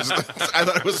 That was, I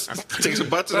thought it was take some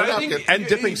butts and a napkin. And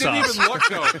dipping He didn't even look,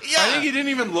 though. Yeah. I think he didn't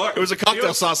even look. It was a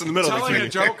cocktail sauce in the middle. Telling Like, a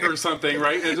joke or something,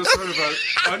 right? And just sort of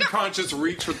an unconscious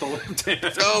reach with the left hand.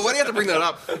 oh, why do you have to bring that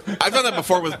up? I've done that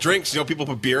before with drinks. You know, people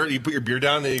put beer. You put your beer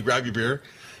down, then you grab your beer.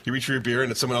 You reach for your beer, and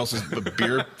it's someone else's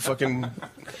beer. Fucking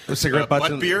cigarette butts.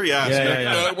 butt beer.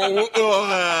 Yeah.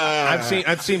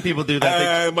 I've seen people do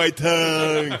that. My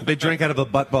tongue. They drink out of a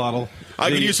butt bottle. I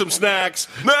could use some snacks.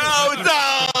 No,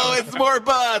 it's more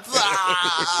butts.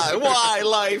 Why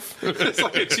life? It's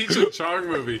like a Cheech and Chong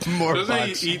movie. More Doesn't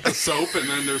butts. he eat the soap and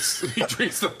then he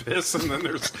drinks the piss and then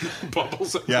there's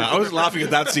bubbles? Yeah, I was laughing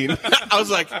at that scene. I was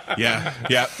like, yeah,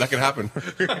 that could happen.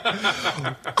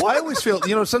 Well, I always feel,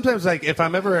 sometimes like if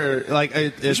I'm ever like,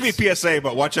 It should be PSA,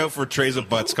 but watch out for trays of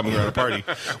butts coming around a party.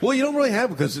 well, you don't really have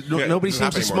because nobody doesn't seems to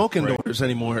happen smoke anymore. indoors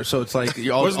anymore. So it's like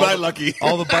Wasn't I lucky?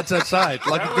 All the butts outside,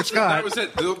 lucky for Scott. That was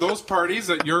it. Those parties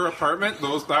at your apartment,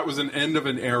 that was an end of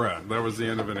an era. That was the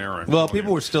end of an era. Well,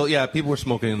 people were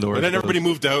smoking indoors. And then everybody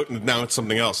moved out, and now it's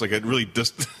something else. Like it really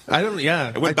just.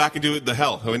 It went back into the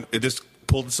hell. It just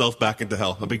pulled itself back into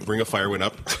hell. A big ring of fire went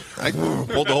up. I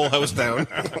pulled the whole house down.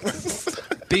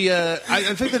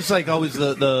 I think it's like always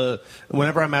the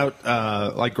whenever I'm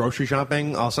out like grocery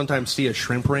shopping, I'll sometimes see a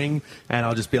shrimp ring and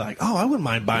I'll just be like, oh, I wouldn't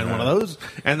mind buying one of those.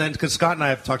 And then because Scott and I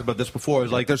have talked about this before,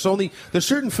 is like there's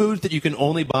certain foods that you can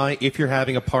only buy if you're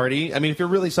having a party. I mean, if you're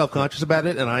really self-conscious about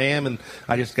it, and I am, and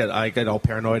I get all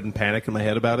paranoid and panic in my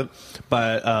head about it.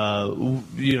 But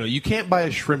you can't buy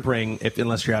a shrimp ring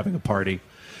unless you're having a party.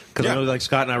 Because I know, like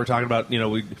Scott and I were talking about,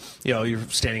 you're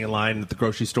standing in line at the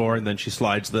grocery store, and then she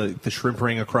slides the shrimp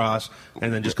ring across,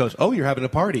 and then just goes, "Oh, you're having a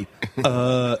party."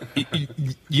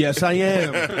 Yes, I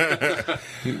am.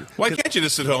 Why can't you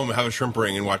just sit home and have a shrimp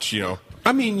ring and watch?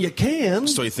 I mean, you can.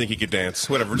 So you think you could dance?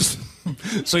 Whatever.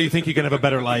 So you think you can have a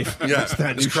better life? Yeah, It's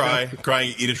that new just cry, show.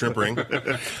 eat a shrimp ring.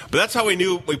 But that's how we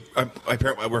knew. My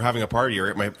parents were having a party,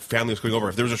 or my family was going over.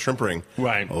 If there was a shrimp ring,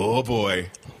 Right. Oh boy,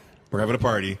 we're having a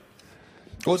party.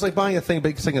 Well, it's like buying a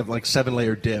big thing of like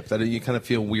 7-layer dip that you kind of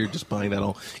feel weird just buying that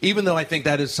all. Even though I think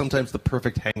that is sometimes the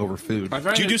perfect hangover food.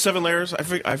 Do you do 7 layers? I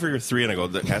figure 3, and I go,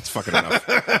 that's fucking enough.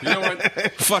 You know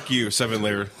what? Fuck you, 7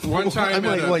 layer. One time, I'm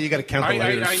like, well, you got to count the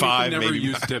layers. I 5, never maybe.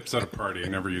 use dips at a party. I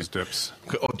never use dips.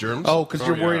 Oh, germs. Oh, because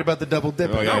you're worried yeah. about the double dip.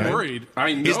 Oh, yeah. I'm not worried.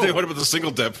 I know. What about the single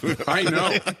dip? I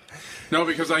know. No,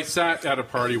 because I sat at a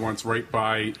party once right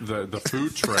by the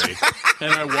food tray,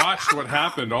 and I watched what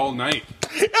happened all night.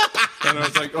 And I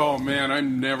was like, oh, man,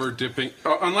 I'm never dipping.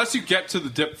 Unless you get to the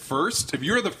dip first. If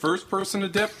you're the first person to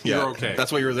dip, you're okay.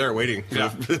 That's why you were there waiting. Yeah.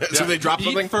 So they drop Eat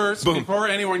something first boom. before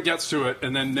anyone gets to it,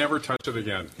 and then never touch it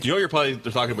again. Do you know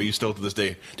they're talking about you still to this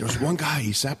day? There was one guy,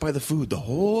 he sat by the food the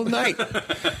whole night.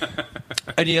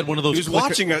 And you had one of those. He was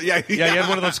watching it. Yeah, you had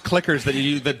one of those clickers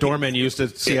that doormen used to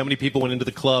see how many people went into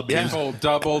the club. Yeah. Oh,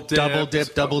 double dip. Double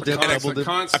dip, double dip, double dip.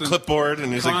 Constant, a clipboard,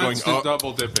 and he's like going, constant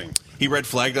double dipping. He red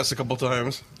flagged us a couple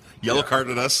times. Yellow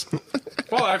carded us.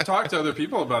 Well, I've talked to other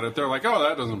people about it. They're like, oh,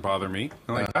 that doesn't bother me.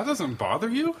 I'm like, that doesn't bother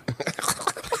you?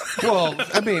 Well,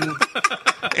 I mean,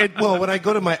 when I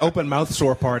go to my open mouth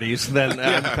sore parties, then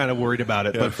I'm kind of worried about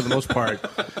it. But for the most part,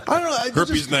 I don't know.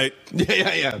 Herpes night.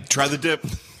 Yeah. Try the dip.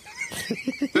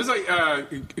 There's like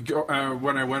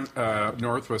when I went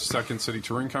north with Second City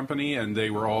Touring Company, and they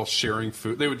were all sharing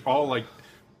food. They would all like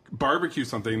barbecue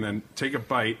something, then take a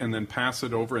bite, and then pass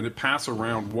it over, and it pass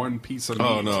around one piece of meat.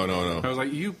 Oh, no. I was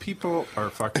like, you people are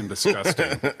fucking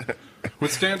disgusting.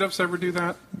 Would stand-ups ever do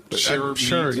that? Share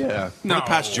sure, meat? yeah. No. They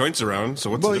pass joints around,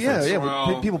 so what's the difference? Yeah.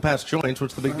 Well- People pass joints.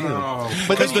 What's the big deal? Oh,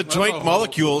 But Because the that's joint a whole-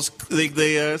 molecules,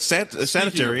 they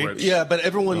sanitary. which- Yeah, but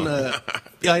everyone.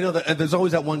 I know that. And there's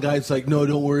always that one guy that's like, "No,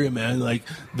 don't worry, man. Like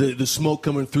the smoke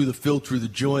coming through the filter of the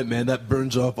joint, man, that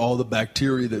burns off all the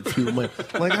bacteria that's through." Like,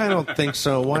 I don't think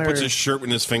so. Why? Puts his shirt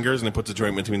in his fingers, and then puts the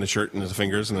joint between the shirt and his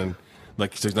fingers, and then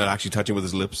Like he's not actually touching with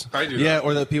his lips. I do. Yeah, that.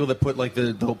 or the people that put like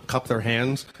they'll cup their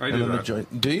hands. I and do then the that.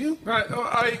 joint. Do you?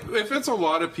 If it's a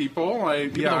lot of people, I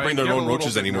don't bring their get own a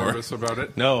roaches little bit anymore. nervous about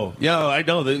it. No. Yeah, I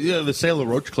know. The sale of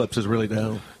roach clips is really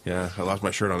down. Yeah, I lost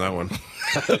my shirt on that one.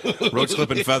 Roach clip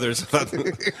and feathers.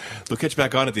 They'll catch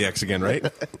back on at the X again, right?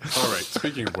 All right.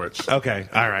 Speaking of which, Okay.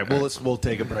 All right. Well, we'll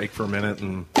take a break for a minute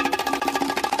and.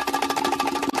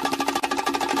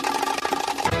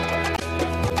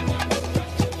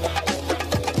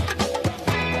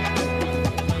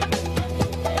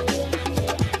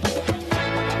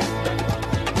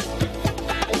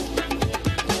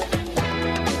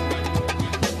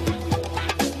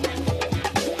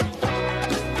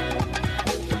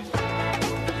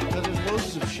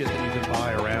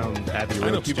 I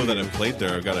know people that have played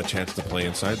there got a chance to play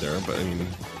inside there, but I mean,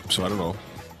 so I don't know.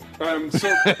 So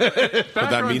What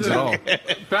that means at all.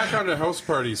 Back on to house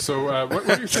parties. So, what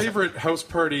are your favorite house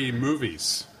party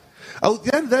movies? Oh,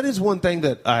 that is one thing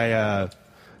that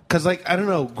because like I don't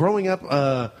know, growing up,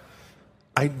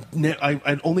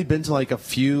 I'd only been to like a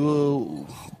few.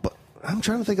 But I'm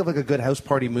trying to think of like a good house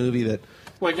party movie that.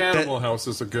 Like Animal House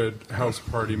is a good house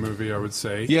party movie, I would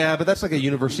say. Yeah, but that's like a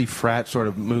university frat sort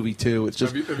of movie too. It's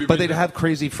just, Have you but been they'd there? have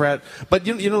crazy frat. But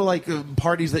you know, like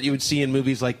parties that you would see in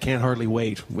movies like Can't Hardly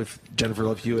Wait with Jennifer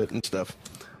Love Hewitt and stuff.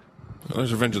 Well,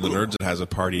 there's Revenge of the Nerds that has a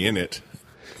party in it.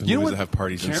 You know Movies what? that have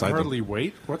parties Can't inside hardly them.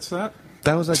 wait. What's that?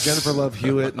 That was like Jennifer Love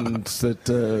Hewitt and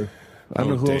that I don't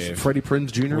know who Dave. else. Freddie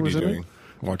Prinze Jr. What are was you in doing? it.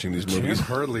 Watching these Can't movies.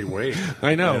 hardly wait.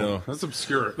 I know. I know. That's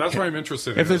obscure. That's why I'm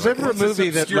interested. If in there's it. ever a what's this movie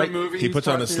that, obscure like, movie He he's puts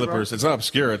on his talking about? slippers. It's not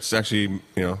obscure. It's actually,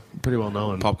 Pretty well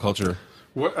known. pop culture.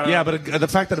 What, Yeah, but the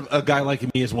fact that a guy like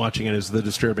me is watching it is the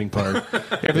disturbing part.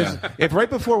 If right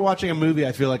before watching a movie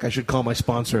I feel like I should call my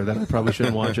sponsor, then I probably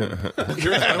shouldn't watch it.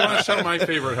 I want to show my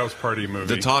favorite house party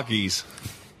movie. The Talkies.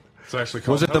 It's actually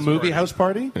called Was it the movie House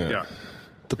Party? Yeah.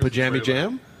 The Pajama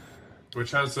Jam? Which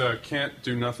has "Can't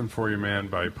Do Nothing for You, Man"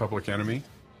 by Public Enemy.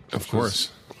 Of course.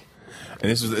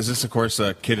 And is this, of course,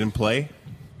 Kid and Play?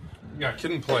 Yeah,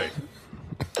 Kid and Play.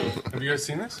 Have you guys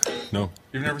seen this? No.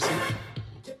 You've never seen it?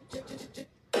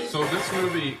 So this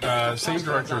movie, same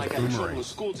director as Boomerang.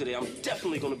 School today, I'm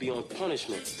definitely going to be on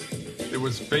punishment. It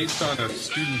was based on a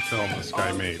student film this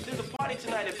guy made. There's a party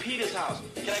tonight at Peter's house.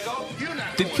 Can I go? You're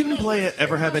not Did Kid and Play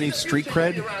ever have any street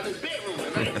cred?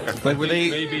 Like were they?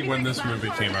 Maybe when this movie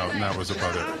came out, and that was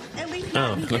about it.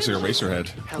 Oh, Looks like a Eraserhead.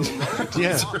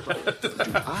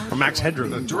 yeah. Or Max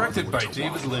Headroom. Directed by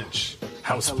David Lynch.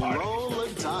 House Party.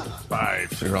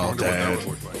 5. They're all I wonder what that dead. would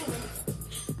look like.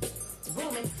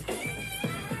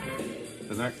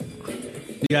 Isn't that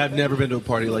Yeah, I've never been to a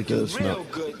party like this. real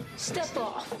good. Step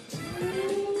off.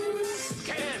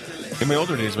 In my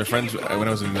older days, my friends, when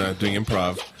I was doing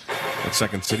improv at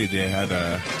Second City, they had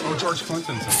George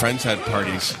Clinton's? friends had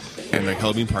parties and like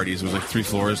Halloween parties. It was like 3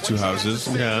 floors, 2 houses.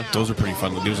 Yeah. Those were pretty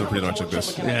fun. Those were pretty much like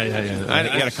this. Yeah. I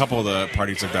had a couple of the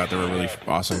parties like that that were really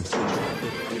awesome. In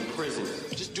prison.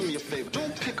 Just do me a favor.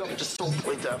 Don't pick up the soap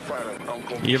with that fire,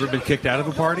 Uncle. You ever been kicked out of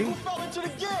a party? Fell into the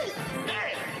gate.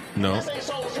 No.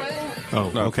 Oh,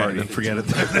 Not a okay. party. Then forget it.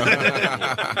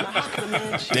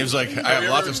 Dave's like, I have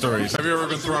lots of stories. Have you ever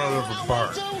been thrown out of a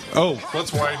bar? Oh,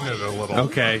 Let's widen it a little.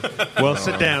 okay. Well,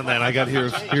 sit down then. I got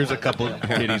here's a couple of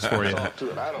kitties for you. I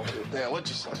don't feel bad. What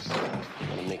you say?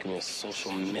 You're making me a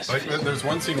social Like, misfit. there's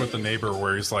one scene with the neighbor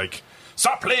where he's like,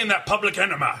 "Stop playing that Public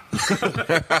Enema."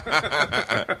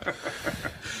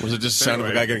 Was it just the sound of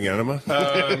a guy getting enema?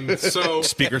 So,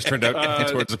 Speakers turned out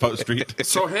towards the Post Street.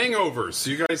 so hangovers.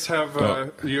 You guys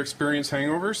have you experience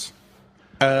hangovers?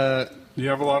 You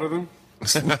have a lot of them.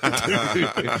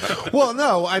 Well,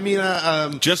 no. I mean,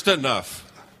 Just enough.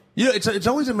 you know, it's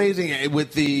always amazing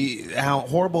with how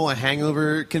horrible a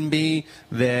hangover can be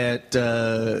that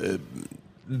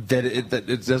that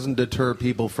it doesn't deter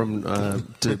people from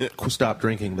to stop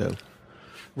drinking though.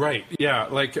 Right. Yeah.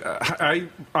 Like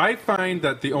I find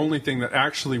that the only thing that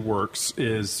actually works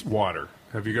is water.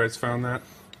 Have you guys found that?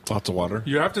 Lots of water.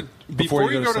 You have to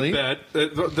before you go to sleep? bed.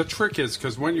 The trick is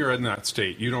because when you're in that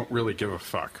state, you don't really give a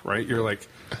fuck, right? You're like,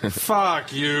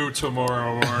 "Fuck you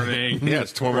tomorrow morning." Yeah,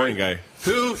 it's tomorrow morning guy.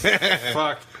 Who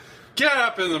fuck? Get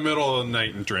up in the middle of the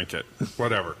night and drink it.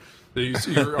 Whatever.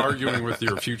 You're arguing with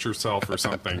your future self or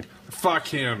something. Fuck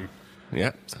him.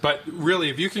 Yeah. But really,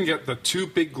 if you can get the 2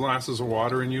 big glasses of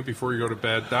water in you before you go to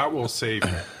bed, that will save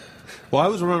you. Well, I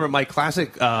always remember my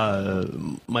classic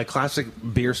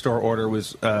beer store order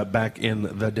was back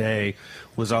in the day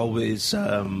was always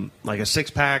like a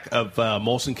 6-pack of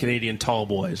Molson Canadian Tall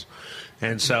Boys,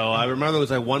 and so I remember there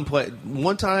was like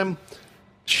one time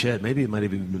Shit, maybe it might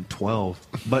have even been 12.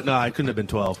 But no, I couldn't have been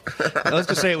 12. Let's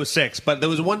just say it was 6. But there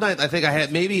was one night I think I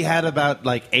had about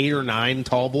like 8 or 9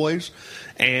 tall boys.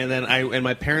 And then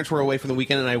my parents were away from the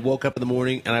weekend, and I woke up in the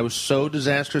morning, and I was so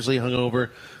disastrously hungover.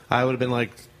 I would have been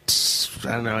like,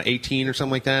 I don't know, 18 or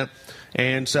something like that.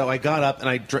 And so I got up and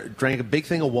I drank a big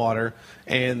thing of water,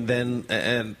 and then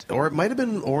or it might have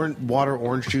been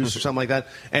orange juice or something like that.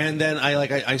 And then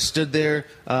I stood there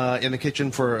in the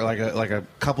kitchen for like a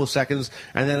couple of seconds,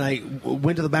 and then I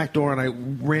went to the back door and I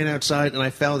ran outside and I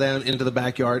fell down into the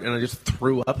backyard and I just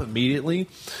threw up immediately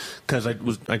because I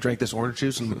drank this orange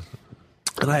juice and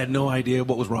I had no idea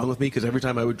what was wrong with me because every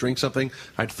time I would drink something,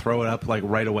 I'd throw it up like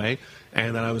right away.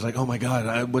 And then I was like, oh my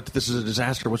God, this is a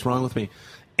disaster. What's wrong with me?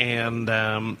 And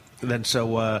then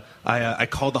so I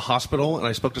called the hospital and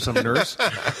I spoke to some nurse,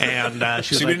 and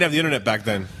she was we didn't have the internet back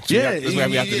then. So this is what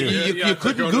we have to do. You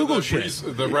couldn't Google shit.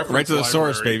 Right to the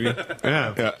source, baby.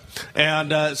 Yeah.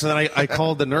 And so then I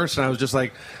called the nurse and I was just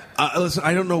like, listen,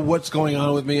 I don't know what's going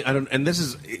on with me. And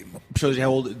this shows you how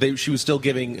old she was still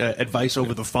giving advice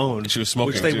over the phone. She was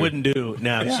smoking, which they too. wouldn't do.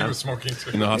 No, She was smoking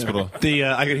too. In the hospital.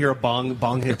 I could hear a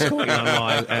bong hits going on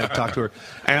while I talked to her.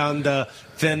 And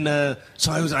then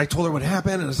so I told her what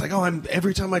happened, and I was like,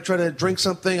 every time I try to drink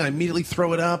something, I immediately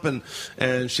throw it up. And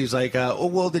she's like, oh,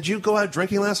 well, did you go out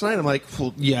drinking last night? I'm like,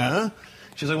 well, yeah.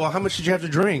 She's like, well, how much did you have to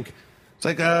drink? It's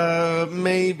like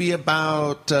maybe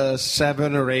about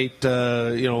 7 or 8,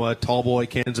 tall boy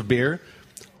cans of beer.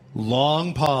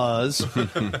 Long pause,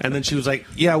 and then she was like,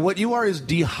 "Yeah, what you are is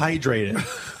dehydrated.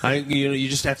 You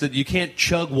just have to. You can't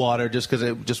chug water just because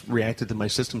it just reacted to my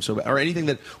system so bad, or anything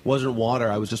that wasn't water.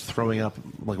 I was just throwing up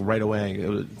like right away. It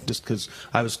was just because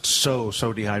I was so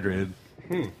dehydrated."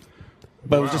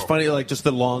 But it was just funny, like just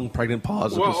the long pregnant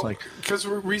pause. Well, just like because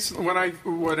recently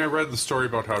when I read the story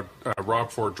about how Rob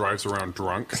Ford drives around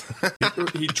drunk,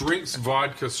 he drinks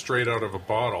vodka straight out of a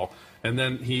bottle, and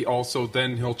then he'll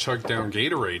chug down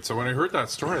Gatorade. So when I heard that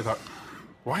story, I thought,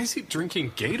 why is he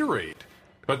drinking Gatorade?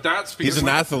 But that's because He's an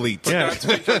athlete. That's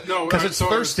because it's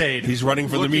first aid. He's running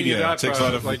for the media. Takes a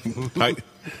lot of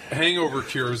hangover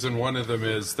cures, and one of them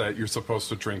is that you're supposed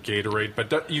to drink Gatorade.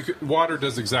 But water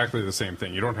does exactly the same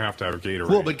thing. You don't have to have Gatorade.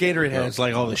 Well, but Gatorade has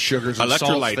like all the sugars and salts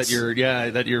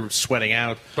Electrolytes. that you're sweating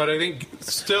out. But I think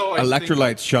still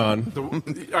Electrolytes, Sean.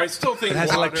 I still think It has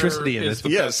water electricity in is it.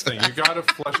 the best thing. You gotta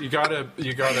flush. You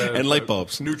gotta And light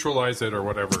bulbs. neutralize it or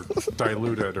whatever,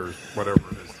 dilute it or whatever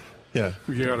it is. Yeah.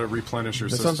 You gotta replenish your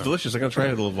That system. sounds delicious. I'm going to try a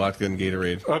little vodka and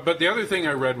Gatorade. But the other thing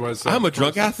I read was I'm a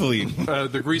drunk athlete.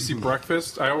 The greasy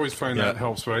breakfast. I always find Yeah. that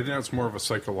helps, but I think that's more of a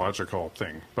psychological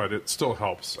thing. But it still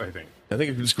helps, I think. I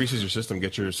think it just greases your system,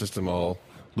 get your system all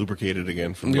lubricated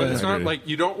again. From But it's not dehydrated. like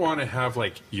you don't want to have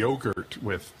like yogurt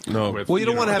with. No. With, Well, you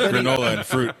don't want to have any granola and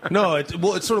fruit. No,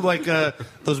 it's sort of like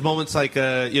those moments like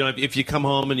if you come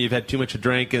home and you've had too much to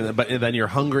drink, and then you're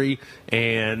hungry,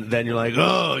 and then you're like,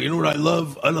 oh, you know what I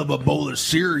love? I love a bowl of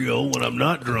cereal when I'm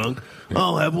not drunk.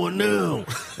 I'll have one now.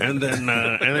 And then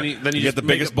you You just get the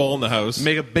biggest bowl in the house.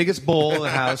 Make a biggest bowl in the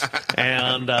house,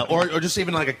 and or just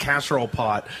even like a casserole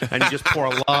pot, and you just pour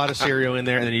a lot of cereal in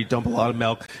there, and then you dump a lot of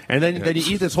milk, and then you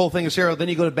eat this whole thing of cereal. Then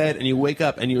you go to bed, and you wake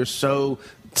up, and you're so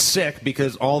sick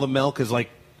because all the milk is like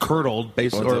curdled,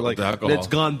 basically, or like the alcohol. it's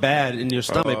gone bad in your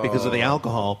stomach because of the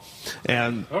alcohol.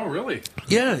 And Oh, really?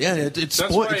 yeah, it's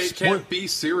That's why it can't be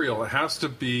cereal. It has to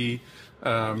be.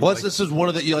 This is one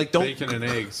of the don't. bacon and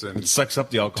eggs and It sucks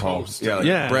up the alcohol. Toast. Yeah, like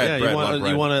Yeah, bread. you love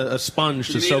bread. want a sponge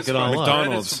to You need soak a it all sponge. up. Bread is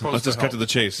McDonald's. supposed Let's just to cut to help. the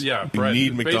chase. Yeah, You bread.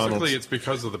 need McDonald's. Basically, it's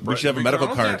because of the bread. should have a medical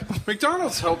McDonald's- card.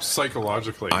 McDonald's helps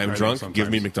psychologically. I I'm think, drunk. sometimes. Give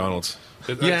me McDonald's.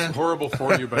 That's Yeah. horrible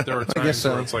for you, but there are times guess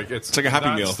so. where it's like a Happy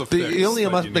Meal. that's The, The fix only that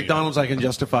amount you of need. McDonald's I can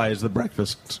justify is the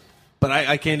breakfast, but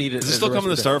I can't eat it. Does it still come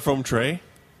in the styrofoam tray?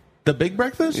 The big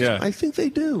breakfast? Yeah. I think they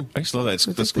do. I just love that. It's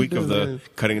the think squeak they of do, the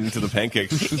cutting it into the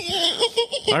pancakes.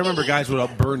 I remember guys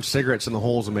would burn cigarettes in the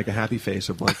holes and make a happy face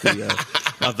of like the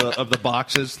of the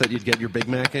boxes that you'd get your Big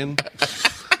Mac in.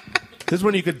 This is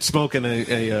when you could smoke in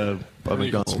a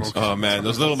McDonald's. smoke. Oh man,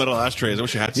 those little metal ashtrays. I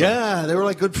wish I had some. Yeah, they were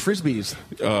like good frisbees.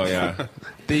 Oh yeah.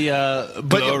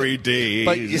 Glory days.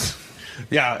 But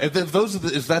yeah, if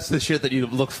that's the shit that you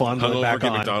look fond of Hungover, back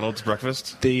get on. McDonald's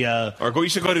breakfast. The You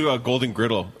should go to a Golden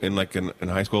Griddle in like in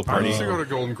high school I party. used to go to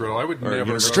Golden Griddle. I would never.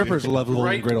 Go strippers love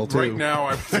Golden Griddle, too. Right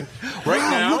now,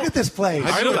 wow, look at this place.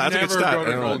 I know would that. That's a good never stat. go I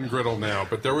to don't know. Golden Griddle now,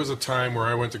 but there was a time where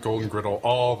I went to Golden Griddle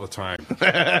all the time.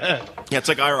 Yeah, it's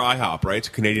like our IHOP, right? It's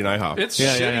a Canadian IHOP. It's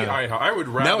Yeah, shitty. yeah. I would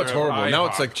rather now it's horrible. have Now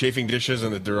it's IHOP. like chafing dishes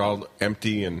and they're all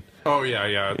empty and Oh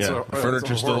yeah. It's Yeah,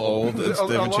 furniture's still old. They haven't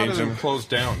lot changed of them them. closed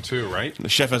down too, right? The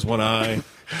chef has one eye.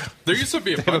 There used to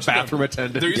be a have a bunch bathroom of them.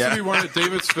 attendant. There used Yeah. to be one at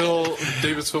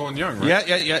Davisville and Young, right?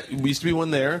 Yeah. We used to be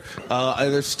one there.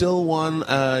 There's still one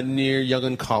near Young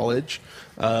and College.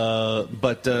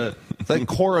 But I think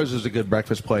Cora's is a good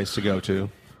breakfast place to go to.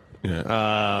 Yeah.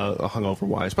 Hungover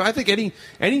wise, but I think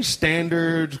any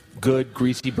standard good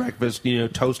greasy breakfast,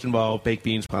 toast involved, baked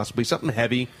beans, possibly something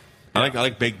heavy. I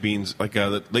like baked beans. Like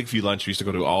the Lakeview lunch we used to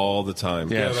go to all the time.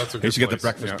 Yeah, that's a I used to good get the place,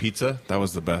 breakfast yeah. pizza. That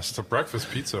was the best. It's a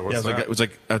breakfast pizza. What's Yeah, that? it was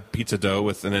like a pizza dough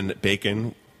with and then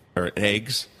bacon or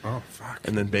eggs. Oh fuck!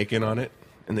 And then bacon on it,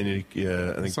 and then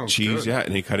I think Sounds cheese. good. Yeah,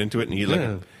 and you cut into it and you eat Yeah.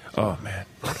 like. Oh man,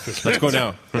 let's go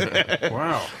now.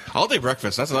 Wow. All day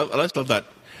breakfast. I just love that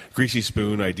greasy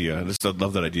spoon idea. I just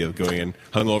love that idea of going in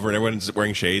hungover and everyone's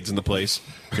wearing shades in the place.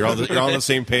 You're all on the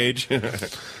same page.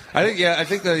 I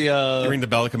think You ring the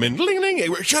bell, come in, ling ling. Hey,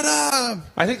 shut up.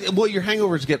 I think your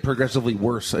hangovers get progressively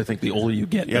worse. I think the older you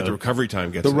get. Yeah, the recovery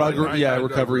time gets The it. rug- I yeah, had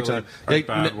recovery a time. really Like,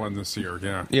 bad n- one this year.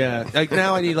 Yeah. Yeah, like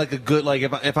now I need like a good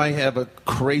if I have a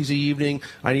crazy evening,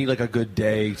 I need like a good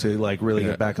day to like really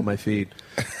get back on my feet.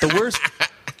 The worst.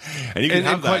 And you can And-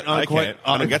 have and that. quite- I can't.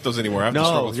 I don't get those anymore. I have to No,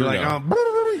 struggle through you're like, now.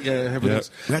 yeah,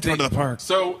 everything's. We have to go to the park.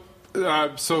 So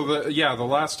the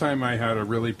last time I had a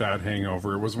really bad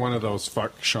hangover, it was one of those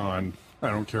fuck Sean. I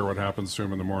don't care what happens to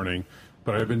him in the morning,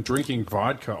 but I've been drinking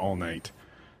vodka all night,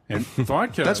 and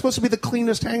vodka. That's supposed to be the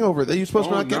cleanest hangover. That you're supposed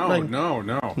to not get. No.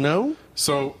 No?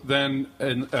 So then,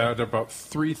 at about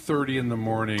 3:30 in the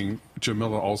morning,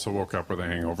 Jamila also woke up with a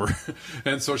hangover,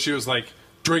 and so she was like,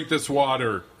 "Drink this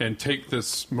water and take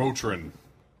this Motrin."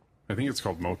 I think it's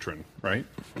called Motrin, right?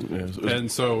 Yeah, it was-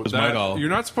 And so was that, Midol. you're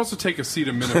not supposed to take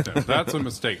acetaminophen. That's a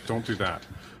mistake. Don't do that.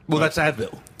 Well, that's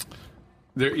Advil.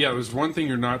 There's one thing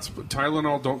you're not.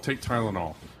 Tylenol. Don't take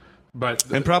Tylenol. But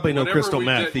And probably no whatever crystal we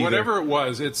meth either. Whatever it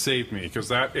was, it saved me because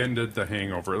that ended the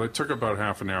hangover. It took about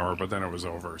half an hour, but then it was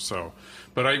over. So,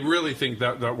 but I really think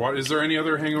that is there any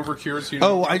other hangover cures? You know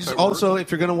Oh, about I just that also, work?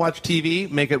 if you're going to watch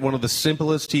TV, make it one of the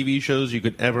simplest TV shows you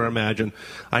could ever imagine.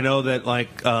 I know that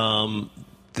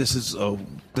this is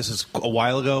a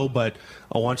while ago, but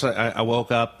once I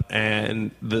woke up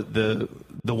and the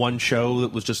one show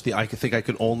that was just I think I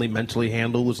could only mentally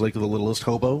handle was like The Littlest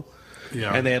Hobo.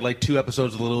 Yeah. And they had like 2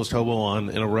 episodes of The Littlest Hobo on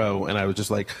in a row, and I was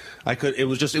just like, it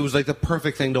was like the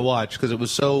perfect thing to watch because it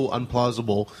was so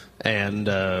unplausible and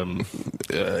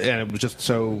it was just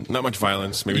so. Not much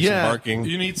violence. Maybe Yeah. some barking.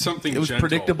 You need something. It was gentle.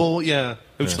 predictable, yeah.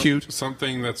 It was cute.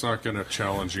 Something that's not going to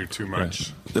challenge you too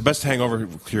much. The best hangover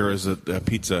cure is a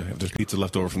pizza. If there's pizza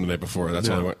left over from the night before, that's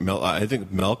all I want. I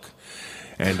think milk.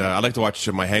 And I like to watch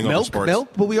my hangover sports. Milk,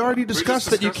 but we already discussed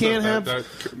that you can't have. that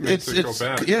makes it go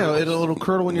bad. It'll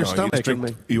curdle in your No,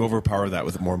 stomach. you overpower that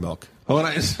with more milk. Oh,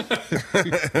 and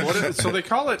So they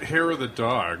call it hair of the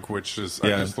dog, which is I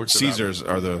Yeah, just looked it up. Caesars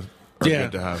are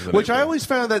good to have. Which I always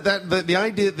found that the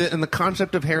idea that, and the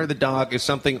concept of hair of the dog is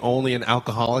something only an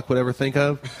alcoholic would ever think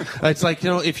of. It's like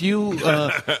if you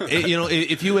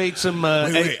if you ate some.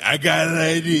 Wait, I got an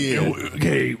idea.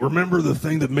 Okay, remember the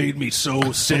thing that made me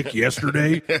so sick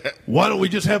yesterday? Why don't we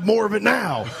just have more of it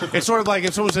now? It's sort of like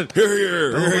if someone said,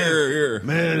 Here.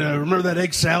 Man, remember that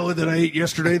egg salad that I ate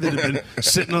yesterday that had been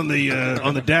sitting on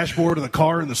the dashboard of the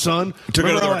car in the sun? Took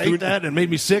Remember out how the I raccoon? ate that and it made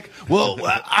me sick? Well,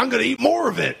 I'm going to eat more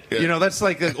of it. That's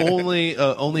like only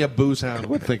a booze hound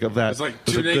would think of that. It's like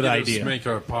as two a good negatives idea. make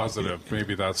a positive.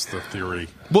 Maybe that's the theory.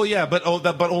 Well, yeah, but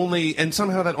only, and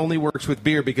somehow that only works with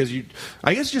beer because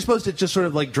I guess you're supposed to just sort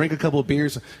of like drink a couple of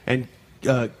beers and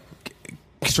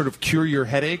sort of cure your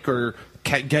headache or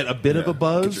get a bit of a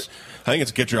buzz. I think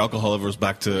it's get your alcohol levels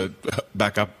back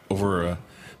up over,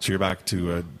 so you're back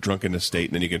to a drunkenness state,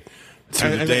 and then you can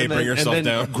through the day bring yourself and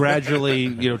then down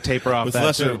gradually taper off with that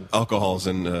lesser too. alcohols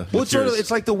and. Well,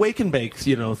 it's like the wake and bake,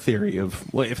 theory of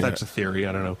if that's a theory,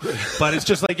 I don't know, but it's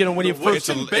just like when you first,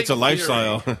 it's a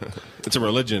lifestyle, it's a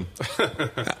religion,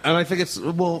 and I think it's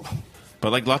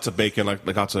but like lots of bacon, like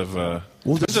lots of.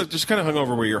 Just kind of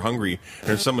hungover where you're hungry.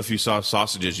 There's if you saw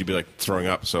sausages, you'd be like throwing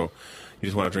up. So you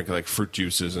just want to drink like fruit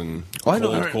juices and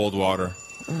cold water.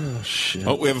 Oh shit!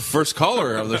 Oh, we have a first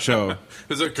caller of the show.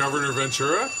 Is it Governor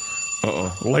Ventura?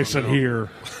 Listen here.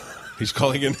 He's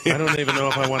calling in. I don't even know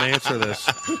if I want to answer this.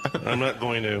 I'm not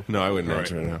going to. No, I wouldn't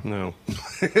answer it now. No.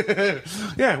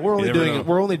 Yeah, we're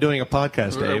only doing a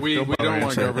podcast, Dave. We Don't don't bother want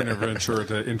answering. Governor Ventura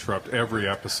to interrupt every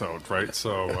episode, right?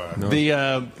 So But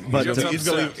He's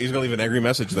He's gonna leave an angry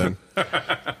message then.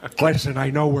 listen, I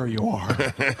know where you are.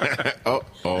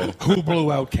 Who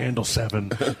blew out Candle 7?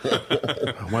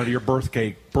 One of your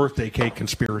birthday cake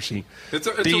conspiracy. But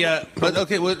But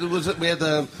okay, what was it? We had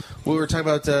We were talking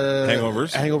about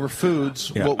Hangovers. hangover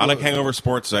foods. Yeah, I like hangover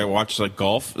sports. I watch like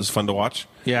golf. It's fun to watch.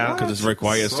 Yeah. because it's very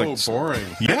quiet. It's So like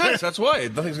boring. Yes, that's why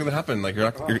nothing's going to happen. Like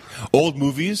old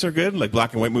movies are good, like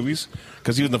black and white movies,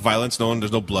 because even the violence,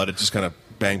 there's no blood. It's just kind of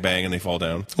bang bang and they fall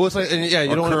down. Well, it's like, and yeah,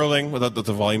 you Or don't wanna- curling without the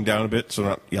volume down a bit, so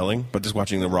not yelling, but just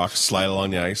watching the rocks slide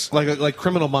along the ice. like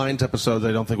Criminal Minds episodes.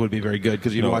 I don't think would be very good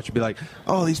because you No. watch and be like,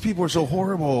 oh, these people are so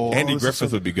horrible. Andy Oh, this is Griffith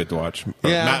so- would be good to watch. Or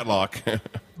Yeah. Matlock.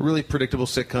 really predictable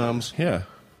sitcoms. Yeah.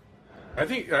 I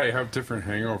think I have different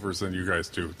hangovers than you guys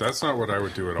do. That's not what I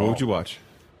would do at all. What would you watch?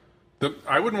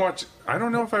 I wouldn't watch. I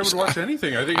don't know if I would watch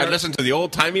anything. I think I'd listen to the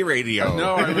old timey radio.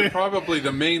 No, I would probably.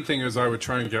 The main thing is I would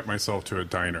try and get myself to a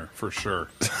diner for sure.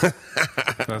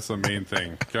 That's the main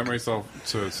thing. Get myself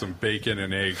to some bacon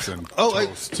and eggs and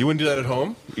toast. You wouldn't do that at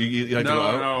home? You like to go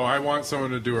out? No. I want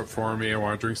someone to do it for me. I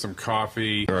want to drink some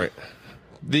coffee. All right.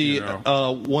 The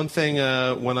know. one thing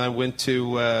when I went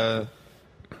to,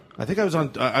 I think I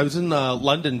was in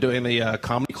London doing a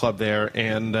comedy club there,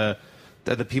 and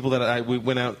the people that we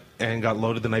went out and got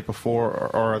loaded the night before,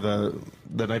 or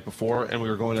the night before, and we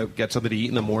were going to get something to eat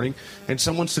in the morning, and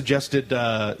someone suggested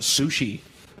sushi,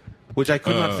 which I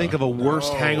could not think of a worse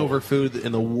hangover food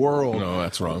in the world. No,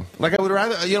 that's wrong. Like I would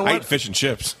rather, I what? eat fish and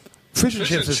chips. Fish and Fish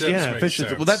chips and is chips makes fish and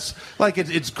sense. well, that's like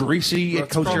it's greasy. That's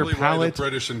it coats your probably why palate. the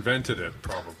British invented it.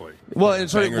 Probably. Well, and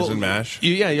so Bangers and mash?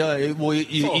 Yeah. Well,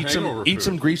 you all eat hangover eat food.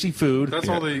 some greasy food. That's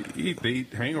all they eat. They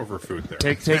eat hangover food there.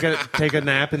 Take a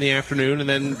nap in the afternoon, and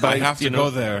then by I have to go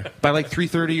there. By like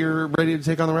 3:30, you're ready to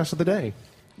take on the rest of the day.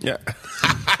 Yeah.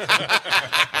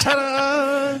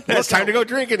 Ta-da! It's time to go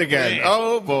drinking again.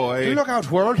 Oh, boy. Look out,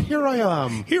 world! Here I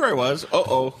am. Here I was.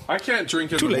 Uh-oh. I can't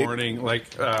drink in Too the late. morning.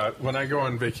 Like when I go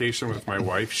on vacation with my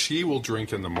wife, she will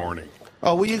drink in the morning.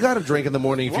 Oh well, you got to drink in the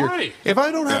morning. Why? If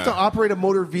I don't have Yeah. to operate a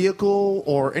motor vehicle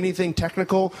or anything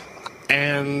technical,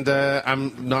 and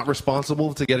I'm not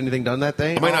responsible to get anything done that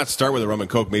day, I might not start with a rum and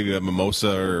coke, maybe a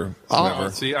mimosa or whatever.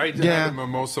 See, I did Yeah. have a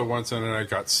mimosa once, and then I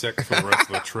got sick for the rest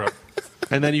of the trip.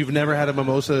 And then you've never had a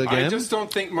mimosa again. I just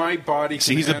don't think my body. Can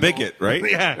See, he's a handle- bigot, right?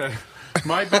 yeah,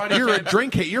 My body. you're a can't-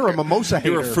 drink hate. You're a mimosa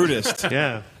hater. You're a fruitist.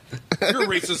 Yeah. You're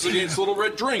racist against little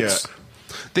red drinks.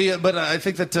 But I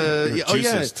think that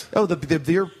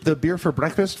juicist. the beer for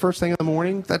breakfast first thing in the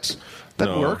morning that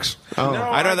No. works. Oh. No,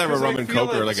 I'd rather have a because rum I and feel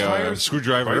coke or it's like a tired.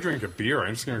 screwdriver. If I drink a beer,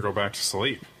 I'm just going to go back to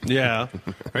sleep. Yeah.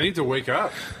 I need to wake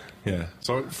up. Yeah.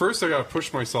 So first, I got to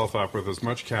push myself up with as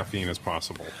much caffeine as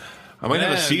possible. I might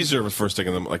have a Man. Caesar with first thing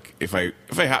in the like if I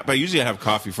but usually I have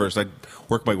coffee first. I'd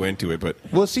work my way into it, but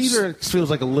Well, Caesar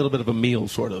feels like a little bit of a meal,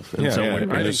 sort of. In Yeah, some yeah. way. I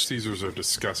think Yes. Caesars are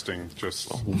disgusting.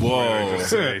 Just Whoa. just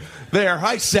say. There,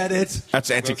 I said it, that's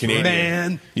anti-Canadian.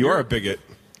 man. You are a bigot.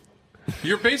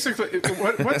 You're basically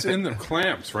what's in the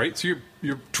clams, right? So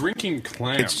you're drinking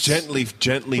clams. It's gently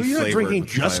Well, you're not flavored. drinking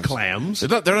with just clams.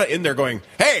 They're not in there going,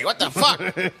 "Hey, what the fuck?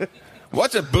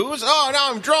 What's it, booze? Oh,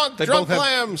 now I'm drunk. They drunk both have-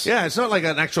 clams." Yeah, it's not like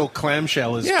an actual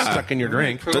clamshell is Yeah. stuck in your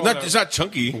drink. Put They're all not, that it's not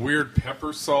chunky. Weird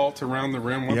pepper salt around the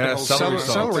rim. What Yeah, the hell is celery that?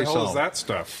 salt. What the hell Celery is that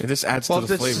stuff? It just adds Well, to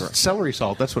the it's flavor. celery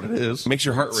salt. That's what it is. Makes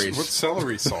your heart race. What's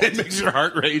celery salt? It makes your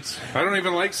heart race. I don't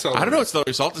even like celery. I don't know what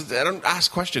celery salt is. I don't ask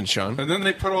questions, Sean. And then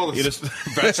they put all the You just-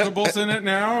 vegetables in it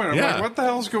now, and I'm Yeah. like, what the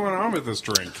hell's going on with this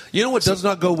drink? You know what does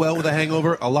not go well with a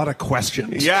hangover? A lot of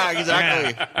questions. Yeah,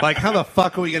 exactly. Like, how the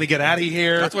fuck are we going to get out of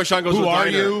here? That's why Sean goes Who to a are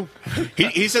diner. you?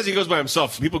 He says he goes by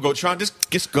himself. People go, Sean,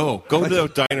 just go. Go to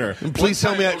the diner. Please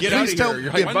tell me. time- Get out Please of tell here.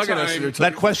 You're yeah, bugging us. time- You're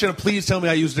that question of please tell me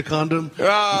I used a condom.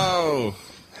 Oh.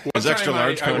 Is One extra time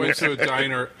large I coming? went to a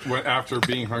diner after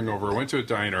being hungover. I went to a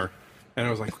diner, and I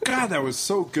was like, God, that was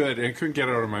so good. And I couldn't get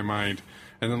it out of my mind.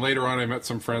 And then later on, I met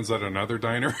some friends at another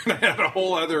diner, and I had a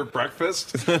whole other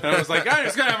breakfast. And I was like, I'm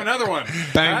just going to have another one.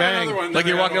 Bang, I had bang. another one. Like Then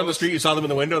you're I had walking all down the this- street, you saw them in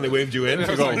the window, and they waved you in. I, You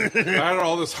was go, like, I had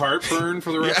all this heartburn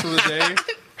for the rest of the day.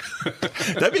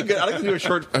 that'd be good. I'd like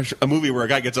to do a movie where a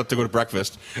guy gets up to go to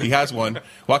breakfast. He has one,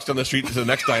 walks down the street to the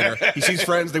next diner. He sees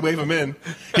friends, they wave him in.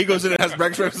 He goes in and has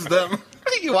breakfast with them.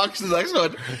 He walks to the next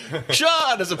one.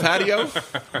 Sean, there's a patio.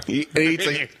 He eats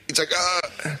like,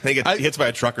 he hits by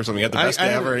a truck or something. He had the best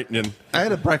day ever. And I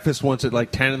had a breakfast once at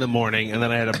like 10 in the morning, and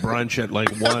then I had a brunch at like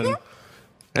 1.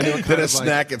 And they were then kind a of like,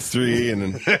 snack at 3,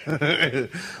 and then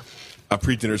a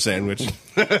pre-dinner sandwich.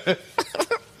 I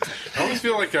always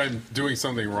feel like I'm doing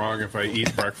something wrong if I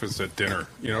eat breakfast at dinner.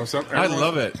 You know, I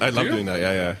love it. I love Do you? doing that.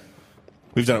 Yeah.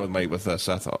 We've done it with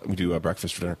Seth. We do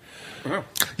breakfast for dinner. Oh.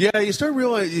 yeah, you start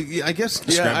realizing, I guess,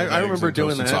 yeah, Scrambled I eggs remember and doing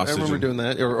toasted that. I sausage remember and- doing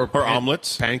that. Or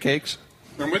omelets. Pancakes.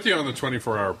 I'm with you on the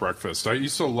 24-hour breakfast. I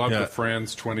used to love Yeah. the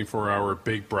Fran's 24-hour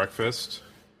big breakfast.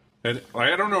 And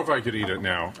I don't know if I could eat it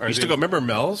now. You used to go, remember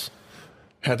Mel's?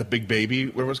 had the big baby,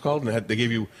 what it was called, and they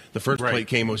gave you the first Right. plate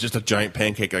came, it was just a giant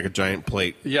pancake, like a giant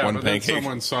plate. Yeah, one but pancake. then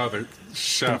someone saw the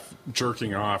chef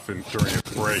jerking off during a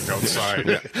break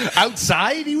outside.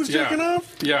 Outside, he was Yeah. jerking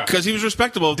off. Yeah. Because he was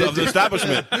respectable of the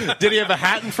establishment. Did he have a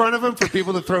hat in front of him for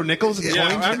people to throw nickels and Yeah,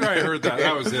 coins? after I heard that,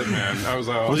 that was it, man. I was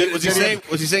like, Was he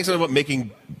saying something about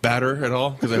making batter at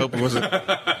all? Because I hope it wasn't.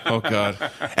 Oh God!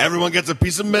 Everyone gets a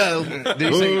piece of milk.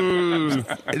 Did he, say,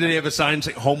 did he have a sign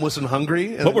saying "homeless and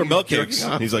hungry"? What were And milk jerking cakes?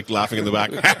 off? He's like laughing in the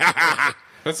back.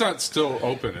 that's not still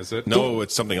open, is it? No,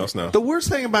 it's something else now. The worst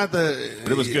thing about But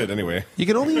it was good anyway. you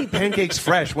can only eat pancakes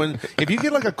fresh. If you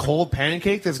get like a cold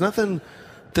pancake, there's nothing.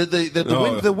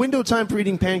 The window time for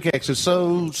eating pancakes is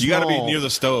so small. You got to be near the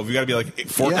stove. You got to be like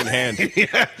fork in hand.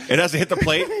 Yeah. It has to hit the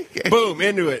plate. Boom,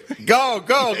 into it. Go,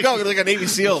 go, go. It's like a Navy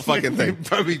SEAL fucking thing.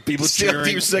 Probably people SEAL cheering.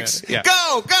 Team 6. Yeah.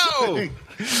 Go, go.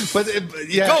 But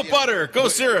yeah, Go butter. Go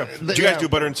syrup. Do you guys yeah. do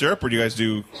butter and syrup, or do you guys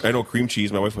do? I know cream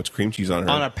cheese. My wife puts cream cheese on her.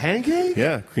 on a pancake.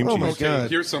 Yeah, cream Oh cheese. my Okay, God.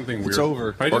 here's something weird. It's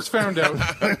over. I just found out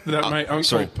that my uncle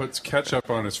sorry. puts ketchup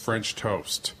on his French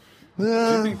toast. Do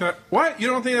you think that? What? You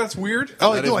don't think that's weird?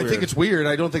 Oh That no, is I think weird. it's weird.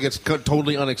 I don't think it's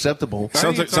totally unacceptable.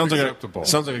 Sounds like it's unacceptable.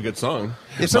 sounds like a good song.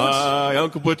 If someone's- My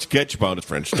uncle puts ketchup on his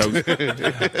French toast.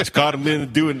 Just caught him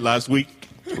in doing it last week.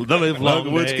 The live My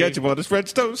uncle puts ketchup on his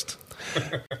French toast.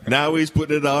 Now he's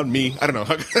putting it on me. I don't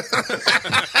know.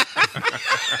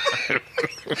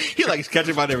 He likes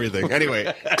ketchup on everything. Anyway,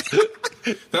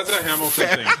 That's a Hamilton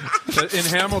thing. In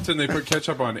Hamilton, they put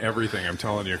ketchup on everything. I'm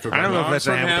telling you. 'Cause I don't my know if mom's that's a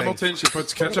from Hamilton. Hamilton. She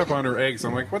puts ketchup on her eggs.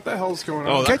 I'm like, what the hell's going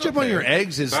on? Oh, Ketchup on your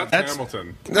eggs is That's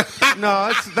Hamilton.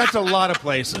 no, that's a lot of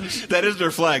places. that is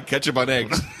their flag. Ketchup on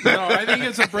eggs. No, I think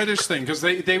it's a British thing because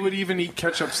they would even eat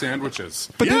ketchup sandwiches.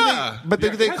 But Yeah. do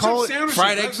they Ketchup call it? sandwiches,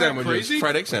 Fried egg isn't that sandwiches. crazy?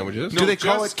 Fried egg sandwiches. No. Do they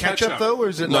call just it ketchup, ketchup. though, or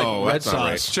is it No, like red that's not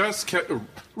right. sauce? Just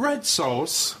red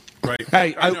sauce. Right.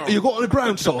 Hey, I know. you got the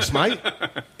brown sauce, mate.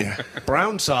 Yeah.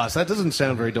 Brown sauce. That doesn't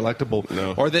sound very delectable.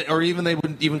 No. Or even they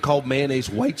would even call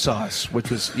mayonnaise white sauce, which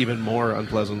was even more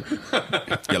unpleasant.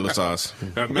 Yellow sauce.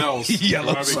 At Mel's. Yellow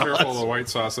You want to be sauce. careful of the white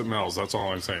sauce at Mel's. That's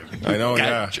all I'm saying. I know. Guy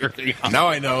Yeah. jerking off. Now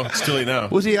I know. It's too late now.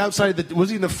 Was he outside the? Was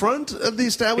he in the front of the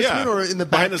establishment or in the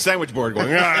back? behind the sandwich board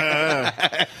going.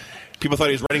 "Ah." People thought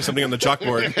he was writing something on the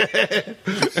chalkboard.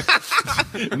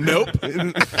 Nope.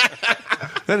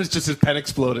 Then it's just his pen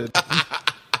exploded.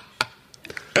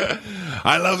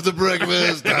 I love the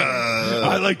breakfast.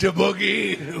 I like to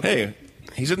boogie. Hey,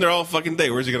 he's in there all fucking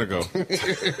day. Where's he gonna go?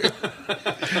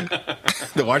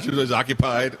 The washroom is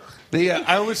occupied.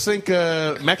 I always think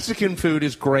Mexican food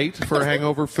is great for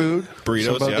hangover food.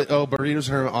 Burritos, yeah. Burritos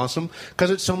are awesome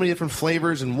because it's so many different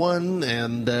flavors in one,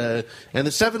 and the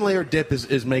 7-layer dip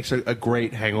makes a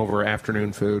great hangover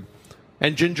afternoon food,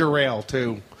 and ginger ale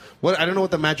too. I don't know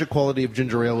what the magic quality of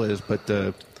ginger ale is, but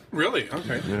Really?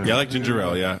 Okay. Yeah, I like ginger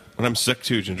ale. Yeah, when I'm sick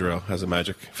too, ginger ale has a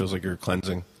magic. Feels like you're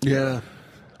cleansing. yeah.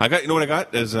 I got. You know what I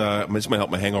got is this might help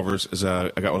my hangovers. Is I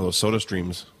got one of those Soda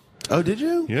Streams. Oh, did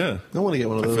you? Yeah, I want to get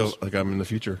one of I those. feel like I'm in the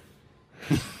future.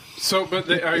 So, but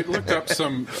I looked up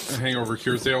some hangover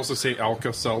cures. They also say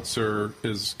Alka-Seltzer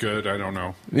is good. I don't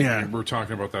know. Yeah. We were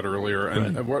talking about that earlier.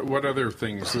 And what other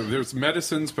things? There's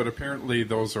medicines, but apparently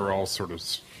those are all sort of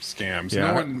scams. Yeah,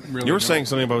 No one really you were knows. saying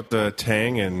something about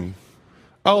Tang and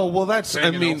Oh well, that's. Tang I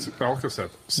and mean,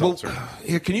 Alka-Seltzer.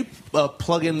 here, can you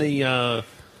plug in the?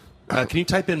 Can you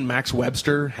type in Max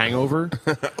Webster Hangover?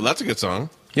 well, that's a good song.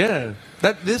 Yeah,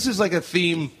 this is like a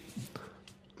theme.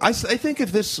 I think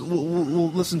if this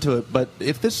we'll listen to it, but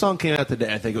if this song came out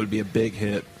today, I think it would be a big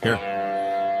hit. Here, Is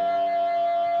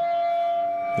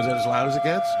that as loud as it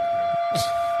gets?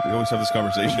 we always have this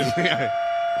conversation. Yeah.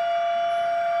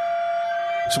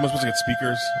 Someone's supposed to get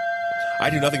speakers. I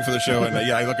do nothing for the show, and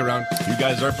I look around. You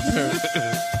guys aren't prepared.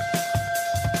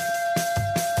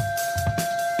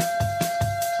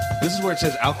 This is where it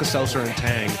says Alka-Seltzer and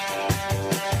Tang.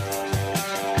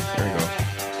 There you go.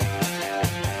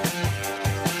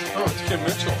 Oh, it's Kim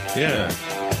Mitchell. Yeah.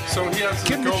 So he has to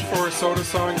Kim go Mitchell- for a soda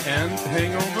song and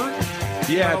hangover?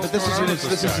 Yeah, What but this else is going in on his,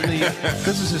 with this this is in the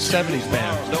this is his '70s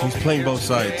band. He's playing both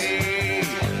sides.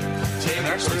 And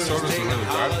actually, sodas are really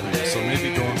bad for you, so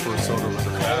maybe going for a soda was a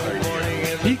bad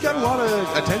idea. He got a lot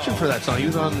of attention for that song. He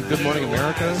was on Good Morning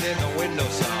America.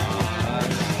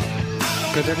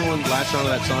 Because everyone latched onto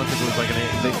that song because it was like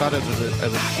they thought it was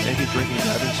as an anti-drinking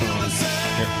driving song.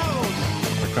 Here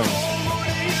it comes.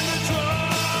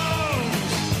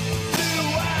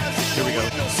 Here we go.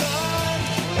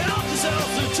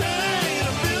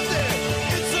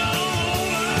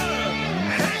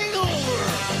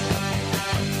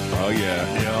 Oh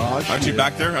yeah. Aren't you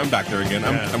back there? I'm back there again.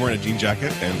 I'm wearing a jean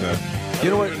jacket and You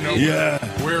know what? Yeah.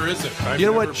 Where is it? I've You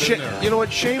know never what? been there. You know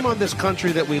what? Shame on this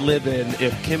country that we live in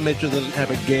if Kim Mitchell doesn't have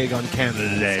a gig on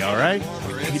Canada Day. All right?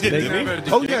 He did, didn't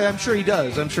he? Oh yeah, I'm sure he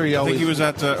does. I'm sure he I always think he was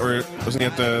at, or wasn't he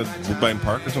at the Woodbine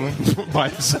Park or something? by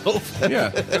himself. Yeah.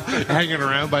 Hanging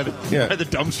around by the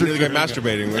dumpster. The other guy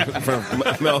masturbating in front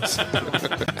of Mel's.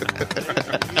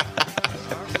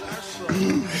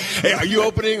 Hey, are you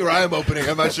opening or I'm opening?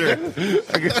 I'm not sure.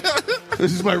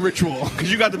 This is my ritual.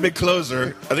 Because you got the big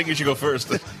closer. I think you should go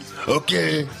first.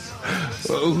 Okay.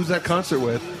 Who's that concert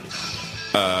with?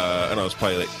 I don't know. It's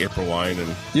probably like April Wine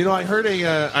and. You know, I heard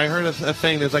a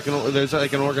thing. There's like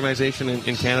an organization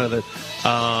in Canada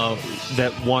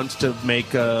that wants to make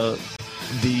the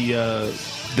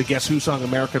Guess Who song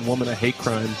 "American Woman" a hate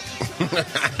crime.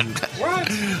 What?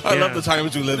 I love the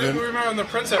times we live Then in. we remember on the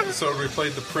Prince episode we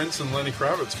played the Prince and Lenny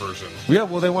Kravitz version. Yeah,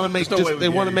 well, they want to make There's no way we they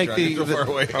can want to hear you, make John. You're so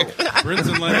far away. Prince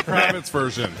and Lenny Kravitz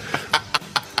version.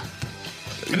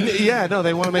 yeah, no,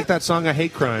 they want to make that song a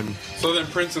hate crime. So then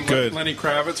Prince and Good. Lenny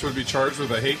Kravitz would be charged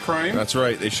with a hate crime? That's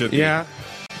right. They should. Be. Yeah.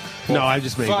 No, I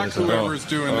just made Fuck this up. whoever's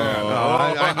doing that. No,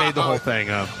 I made the whole thing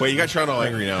up. Wait, you got Sean all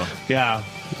angry now. Yeah,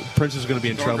 Prince is going to be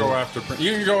in Don't trouble. go after Prince.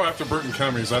 You can go after Burton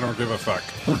Cummings. I don't give a fuck.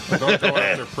 Don't go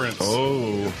after Prince.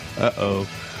 Oh. Uh-oh.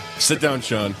 Sit down,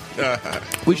 Sean.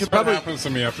 We should What probably... happens to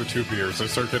me after 2 beers? I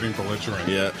start getting belligerent.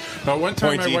 Yeah. One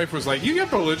time Pointy. my wife was like, "You get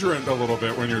belligerent a little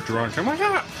bit when you're drunk." I'm like,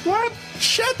 what?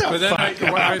 Shut the But then fuck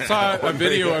when I saw a One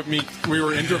video video. of me, we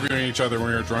were interviewing each other when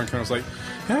we were drunk, and I was like,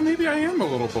 yeah, maybe I am a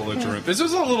little belligerent. This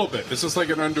is a little bit. It's just like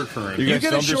an undercurrent. You guys get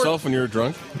a filmed short- yourself when you were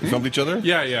drunk? You filmed each other?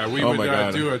 Yeah. We Oh would my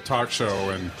God. do a talk show,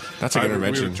 and That's like we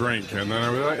intervention. would drink, and then I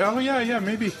was like, oh yeah,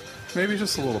 maybe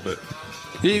just a little bit.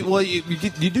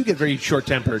 You do get very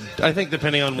short-tempered. I think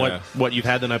depending on Yeah. what you've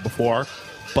had the night before.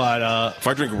 But If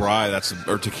I drink rye,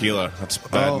 or tequila, that's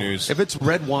bad oh, news. if it's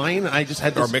red wine, I just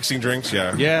had Or this... mixing drinks,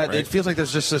 yeah. Yeah, right? it feels like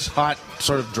there's just this hot,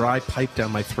 sort of dry pipe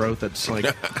down my throat that's like...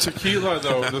 Tequila,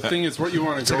 though, the thing is, what you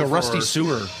want to go like a rusty for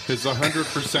sewer. is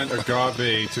 100%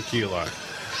 agave tequila,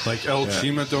 like El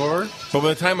Chimador. But by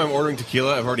the time I'm ordering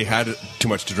tequila, I've already had too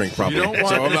much to drink, probably. You don't want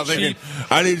so I'm the not thinking,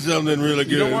 cheap- I need something really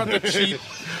good. You don't want the cheap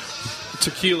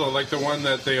tequila, like the one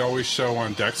that they always show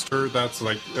on Dexter. That's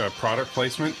like product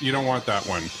placement. You don't want that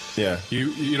one. Yeah.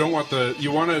 You don't want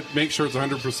you want to make sure it's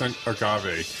 100%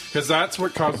 agave, because that's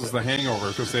what causes the hangover,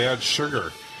 because they add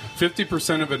sugar.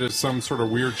 50% of it is some sort of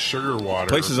weird sugar water.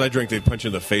 Places I drink, they punch you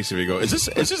in the face if you go, is this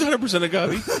 100%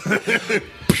 agave?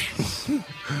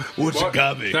 What's Well,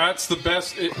 agave? That's the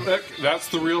best. That's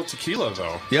the real tequila,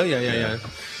 though. Yeah.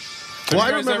 Have Well, I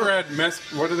you guys remember... ever had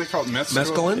what do they call it?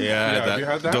 Mescaline? Yeah, have you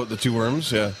had that? The two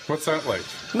worms, yeah. What's that like?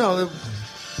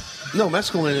 No,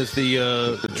 mescaline is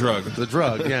the drug. The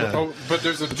drug, yeah. Oh, but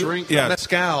there's a drink. Yeah.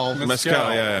 Mezcal.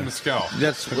 Mezcal, yeah. Mezcal.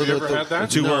 That's Have you ever had that? The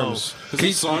two No. worms. Is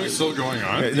this song still going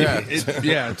on? Yeah.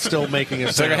 It's still making a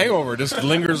It's like a hangover. It just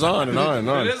lingers on and on and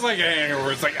on. It is like a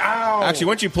hangover. It's like, ow. Actually,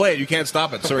 once you play it, you can't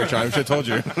stop it. Sorry, Sean. I should have told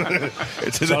you.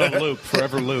 It's on a loop,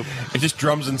 forever loop. It just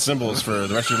drums and cymbals for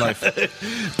the rest of your life.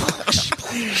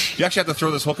 You actually have to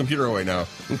throw this whole computer away now.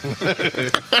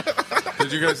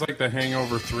 Did you guys like The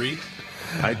Hangover 3?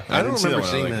 I don't didn't see that remember one.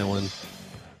 seeing I like- that one.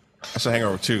 That's a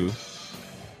hangover 2.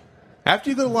 After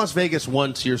you go to Las Vegas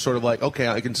once, you're sort of like, okay,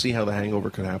 I can see how the hangover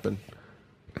could happen.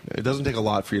 It doesn't take a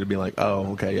lot for you to be like,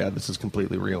 oh, okay, yeah, this is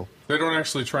completely real. They don't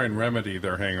actually try and remedy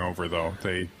their hangover, though.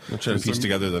 They trying to piece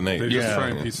together the night. They just Yeah. try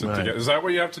and piece it Right. together. Is that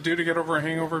what you have to do to get over a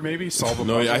hangover? Maybe solve a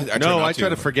No, puzzle? I try No, not I try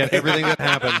to forget everything that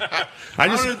happened.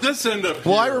 How did this end up?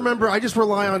 Well, I here? remember I just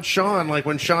rely on Sean, like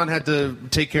when Sean had to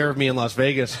take care of me in Las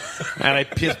Vegas, and I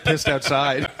pissed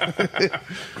outside.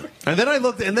 And then I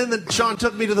looked, and then Sean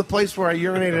took me to the place where I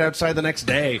urinated outside the next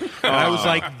day. And I was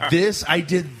like, I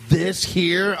did this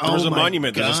here? There was Oh a my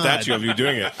monument. God. There's a statue of you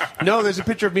doing it. No, there's a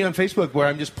picture of me on Facebook where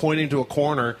I'm just pointing to a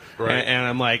corner, Right. and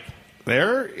I'm like,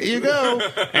 there you go.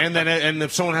 And then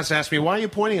if someone has to ask me, why are you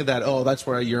pointing at that? Oh, that's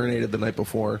where I urinated the night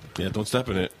before. Yeah, don't step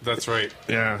in it. That's right.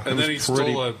 Yeah, it And then he was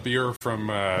pretty- stole a beer from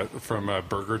a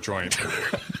burger joint.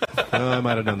 I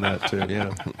might have done that too,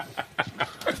 yeah.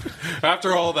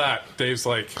 After all that, Dave's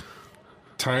like,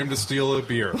 time to steal a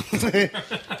beer.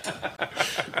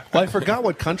 Well, I forgot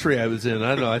what country I was in.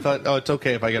 I don't know. I thought, oh, it's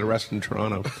okay if I get arrested in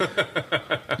Toronto.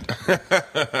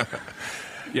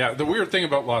 Yeah, the weird thing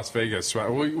about Las Vegas,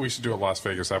 we should do a Las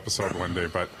Vegas episode one day,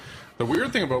 but the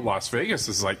weird thing about Las Vegas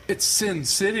is, like, it's Sin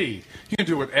City. You can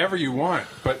do whatever you want,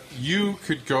 but you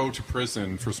could go to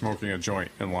prison for smoking a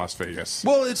joint in Las Vegas.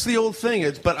 Well, it's the old thing.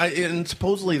 And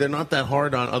supposedly they're not that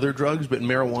hard on other drugs, but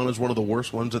marijuana is one of the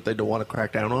worst ones that they don't want to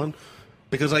crack down on.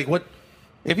 Because, like, what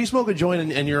If you smoke a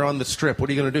joint and you're on the strip, what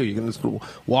are you going to do? You're going to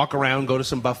walk around, go to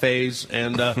some buffets,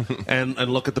 and and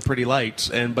look at the pretty lights.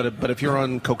 But if you're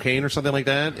on cocaine or something like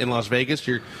that in Las Vegas,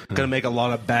 you're going to make a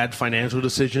lot of bad financial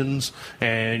decisions,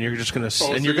 and you're just going to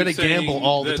Oh, and so you're going to saying gamble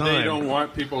all the that time. They don't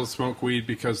want people to smoke weed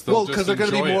because they'll just they're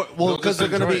going to be enjoy more. it. Well, They'll because just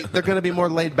they're going to be more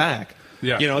laid back.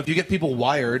 Yeah. You know, if you get people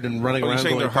wired and running Are you around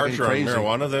saying going they're harsher fucking on crazy,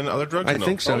 marijuana than other drugs? I or no?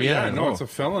 think so. Oh, yeah. no, it's a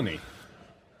felony.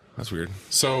 That's weird.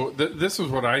 So this is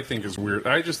what I think is weird.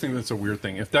 I just think that's a weird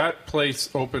thing. If that place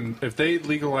opened, if they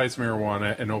legalized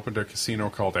marijuana and opened a casino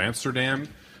called Amsterdam,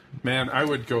 man, I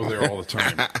would go there all the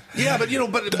time. Yeah, but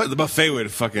The buffet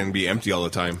would fucking be empty all the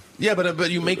time. yeah, but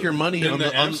you make your money In on the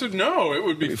the on, Amsterdam, no, it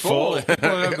would be full. full. People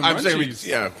have the I'm saying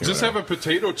munchies. okay, Just have a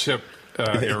potato chip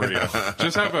area.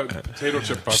 Just have a potato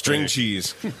chip buffet. String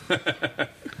cheese.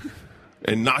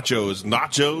 And nachos.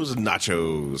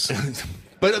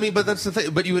 But I mean, but that's the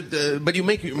thing. But you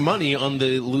make your money on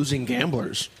the losing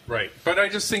gamblers. Right. But I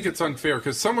just think it's unfair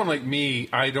because someone like me,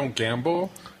 I don't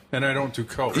gamble and I don't do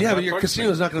coke. Yeah, That but your bugs me.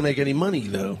 casino's not going to make any money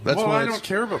though. That's Well, why I don't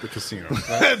care about the casino.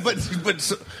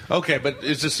 but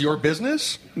is this your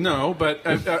business? No, but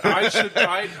I should.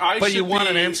 I But should you want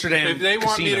be- an Amsterdam If they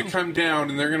want me casino. to come down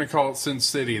and they're going to call it Sin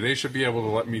City, they should be able to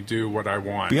let me do what I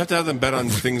want. You have to have them bet on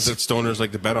things that stoners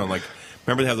like to bet on. Like,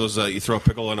 remember they have those, you throw a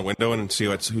pickle in a window and see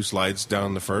who slides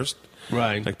down the first?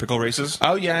 Right. Like pickle races?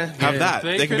 Oh yeah. Have that.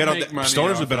 They can could bet on make that. money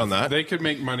Stoners off would bet of- on that. They could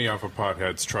make money off of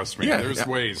potheads. Trust me. Yeah, There's yeah.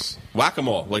 ways.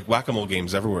 Whack-a-mole. Like whack-a-mole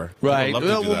games everywhere. People Right. love to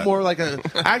Well, do that. more like a.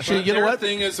 Actually, But you know their what?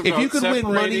 thing is If about you could win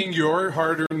separating money, your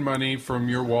hard-earned money from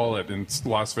your wallet in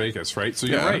Las Vegas, right? So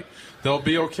you're Yeah. right. They'll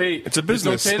be okay. It's a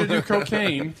business. It's okay to do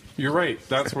cocaine. You're right.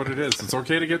 That's what it is. It's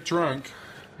okay to get drunk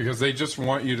because they just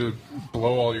want you to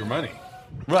blow all your money.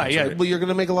 right? Yeah. Well, you're going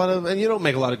to make a lot of, and you don't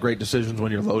make a lot of great decisions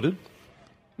when you're loaded.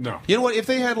 No. You know what? If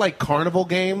they had like carnival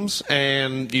games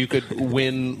and you could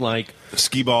win like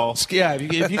Skee ball. yeah,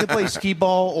 if you could play skee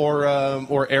ball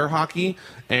or air hockey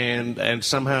and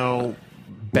somehow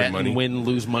bet money. and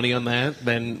lose money on that,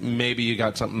 then maybe you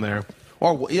got something there.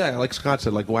 Or yeah, like Scott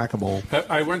said, like whack-a-mole.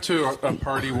 I went to a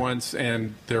party once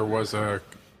and there was a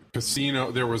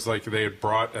casino. There was like they had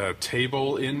brought a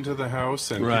table into the house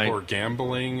and Right. people were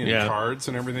gambling and Yeah. cards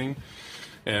and everything.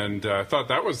 And I thought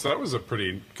that was a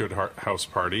pretty good house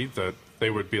party. That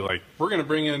they would be like, "We're going to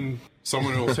bring in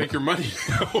someone who will take your money."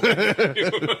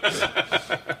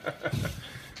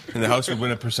 And the house would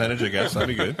win a percentage, I guess. That'd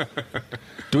be good.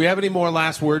 Do we have any more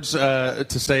last words to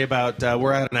say about?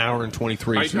 We're at an hour and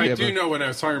 23. I so we have do a- know when I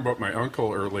was talking about my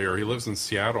uncle earlier, he lives in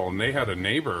Seattle, and they had a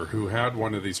neighbor who had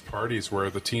one of these parties where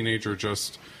the teenager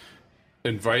just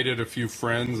invited a few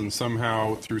friends, and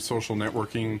somehow through social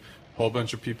networking, a whole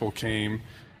bunch of people came,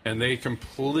 and they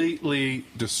completely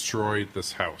destroyed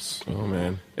this house. Oh,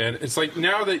 man. And it's like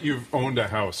now that you've owned a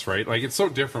house, right? Like it's so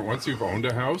different once you've owned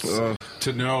a house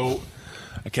to know.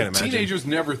 I can't imagine. Teenagers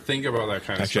never think about that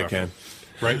kind of Actually, I stuff.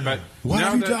 can. Right, but What now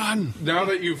have you that, done? Now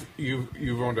that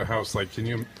you've owned a house, like can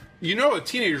you? You know, a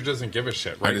teenager doesn't give a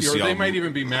shit, right? just Or see they all- might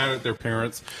even be mad at their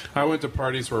parents. I went to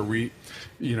parties where we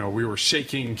were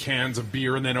shaking cans of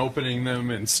beer and then opening them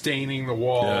and staining the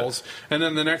walls, and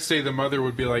then the next day the mother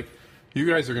would be like, "You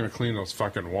guys are going to clean those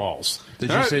fucking walls."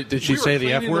 Did And you say- did she we were say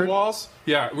the F cleaning word? walls?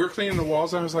 Yeah, we were cleaning the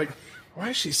walls. And I was like, "Why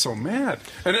is she so mad?"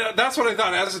 And that's what I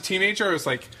thought as a teenager. I was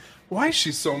like, "Why is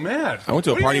she so mad?" I went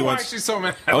to a What do you party mean, once. Why is she so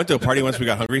mad? I went to a party once. We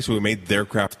got hungry, so we made their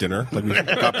craft dinner. Like we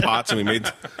got pots and we made.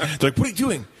 They're like, "What are you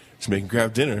doing?" Just making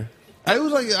craft dinner. I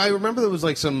remember there was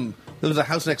a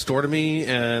house next door to me,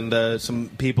 and some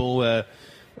people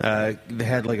they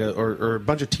had like a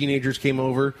bunch of teenagers came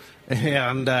over,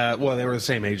 and well, they were the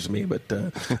same age as me, but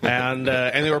and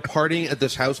they were partying at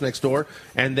this house next door,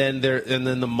 and then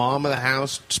the mom of the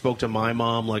house spoke to my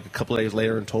mom like a couple of days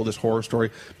later and told this horror story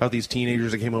about these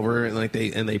teenagers that came over and like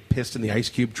they pissed in the ice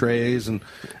cube trays and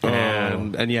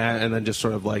then just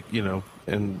sort of like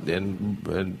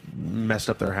and messed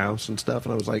up their house and stuff,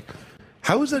 and I was like,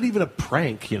 how is that even a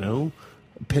prank,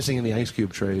 pissing in the ice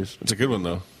cube trays? It's a good one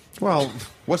though. Well,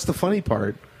 what's the funny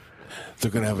part?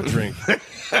 They're gonna have a drink, and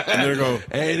they're gonna go,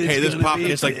 Hey, "Hey, this gonna pop be-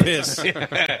 tastes like piss." You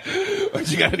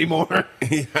got any more?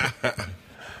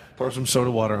 Pour some soda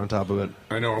water on top of it.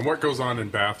 I know, and what goes on in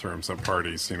bathrooms at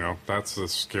parties, that's the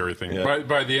scary thing. Yeah.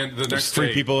 By the end, the There's next 3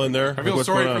 day, people in there. I feel What's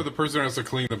sorry going for on? the person who has to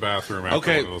clean the bathroom after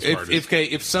Okay, one of those parties.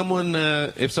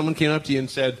 if someone came up to you and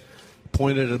said,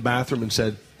 pointed at a bathroom and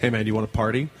said, "Hey man, do you want to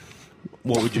party?"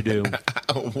 What would you do?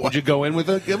 Would you go in with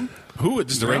him? Who?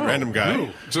 Just a random guy. No,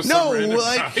 just No, some random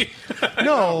like guy.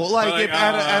 no, like Like, if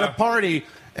at a party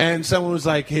and someone was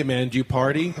like, "Hey man, do you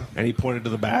party?" and he pointed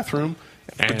to the bathroom,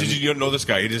 But did you don't know this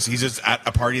guy? He's just at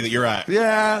a party that you're at.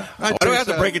 Yeah. Why do I have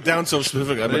to break it down so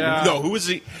specific? I'm like, no, who is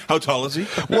he? How tall is he?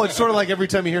 Well, it's sort of like every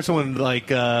time you hear someone like,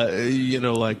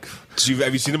 like. So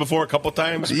have you seen him before a couple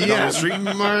times? Yeah, On the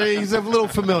street? he's a little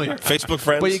familiar. Facebook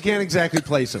friends? But you can't exactly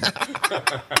place him.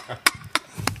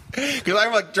 Because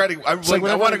I'm like trying to. I'm like,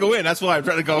 I want to go in. That's why I'm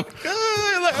trying to go.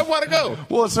 I want to go.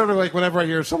 Well, it's sort of like whenever I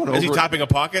hear someone Is he tapping a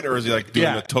pocket or is he like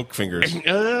doing the toke fingers?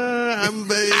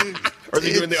 Or is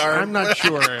he doing the arm? I'm not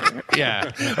sure.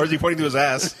 Yeah. Or is he pointing to his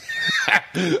ass?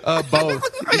 Both.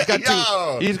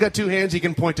 He's got two hands. He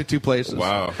can point to two places.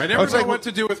 Wow. I never know what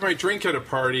to do with my drink at a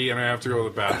party, and I have to go to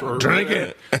the bathroom. Drink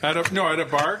it. At a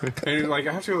bar, and like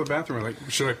I have to go to the bathroom. I'm like,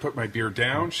 should I put my beer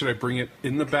down? Should I bring it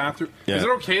in the bathroom? Yeah. Is it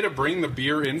okay to bring the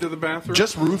beer into the bathroom?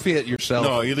 Just roofie it yourself.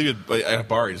 No, you leave it at a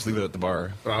bar. You just leave it at the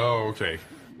bar. Oh, okay.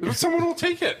 Someone will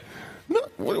take it. No,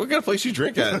 what kind of place you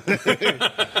drink at?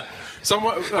 A place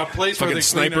where Fucking they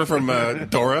sniper from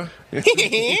Dora.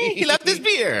 He left this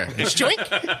beer. It's joink.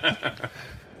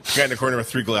 Guy in the corner with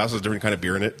 3 glasses, different kind of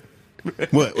beer in it.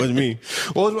 What? Wasn't me.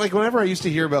 Well, like whenever I used to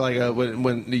hear about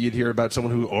when you'd hear about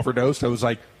someone who overdosed, I was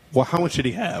like, well, how much did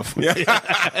he have? Yeah.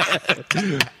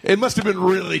 It must have been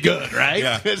really good, right?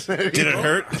 Yeah. Did it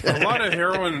hurt? A lot of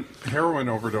heroin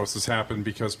overdoses happen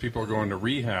because people go into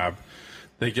rehab.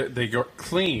 They go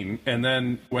clean, and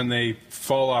then when they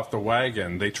fall off the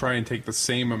wagon, they try and take the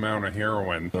same amount of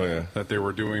heroin that they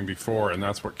were doing before, and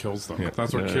that's what kills them. Yeah.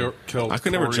 That's what killed. I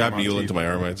could never jab needle into my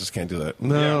arm. I just can't do that.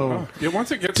 No. Yeah, once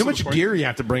it gets too to much the point, gear you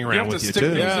have to bring around with you stick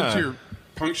too. things into your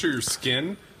puncture your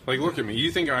skin. Like, look at me.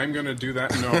 You think I'm going to do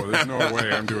that? No, there's no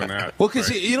way I'm doing that. Well, because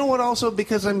you know what? Also,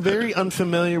 because I'm very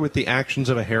unfamiliar with the actions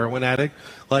of a heroin addict.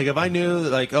 Like, if I knew,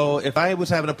 like, if I was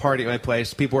having a party at my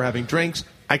place, people were having drinks,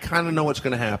 I kind of know what's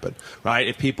going to happen, right?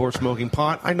 If people are smoking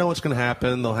pot, I know what's going to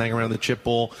happen. They'll hang around the chip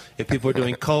bowl. If people are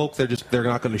doing coke, they're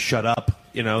not going to shut up.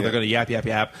 They're going to yap, yap,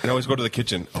 yap. And always go to the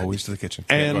kitchen. Always to the kitchen.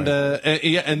 And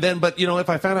but if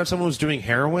I found out someone was doing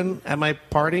heroin at my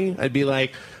party, I'd be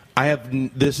like,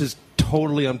 this is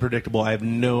totally unpredictable. I have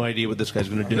no idea what this guy's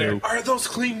going to do. Are those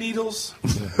clean needles?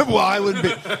 Well, I'd be,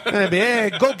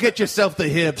 hey, go get yourself the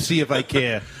hip, see if I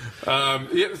care. Yeah,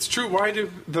 it's true. Why do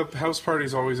the house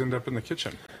parties always end up in the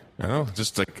kitchen? I don't know.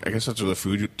 Just like, I guess that's where the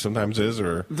food sometimes is,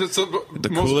 or the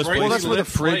coolest place. Well, that's where the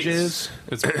fridge is.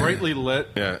 It's brightly lit.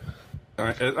 Yeah.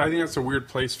 I think that's a weird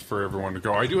place for everyone to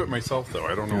go. I do it myself, though.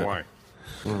 I don't know why.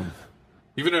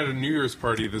 Even at a New Year's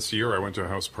party this year, I went to a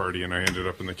house party and I ended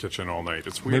up in the kitchen all night.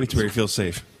 It's weird. Maybe to where you feel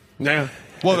safe. Yeah.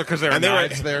 Well, because there are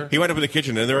knives there. He went up in the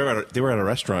kitchen, and they were at a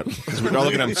restaurant. We're all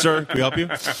looking at him. Sir, can we help you?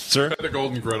 Sir? The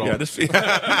Golden Griddle. Yeah,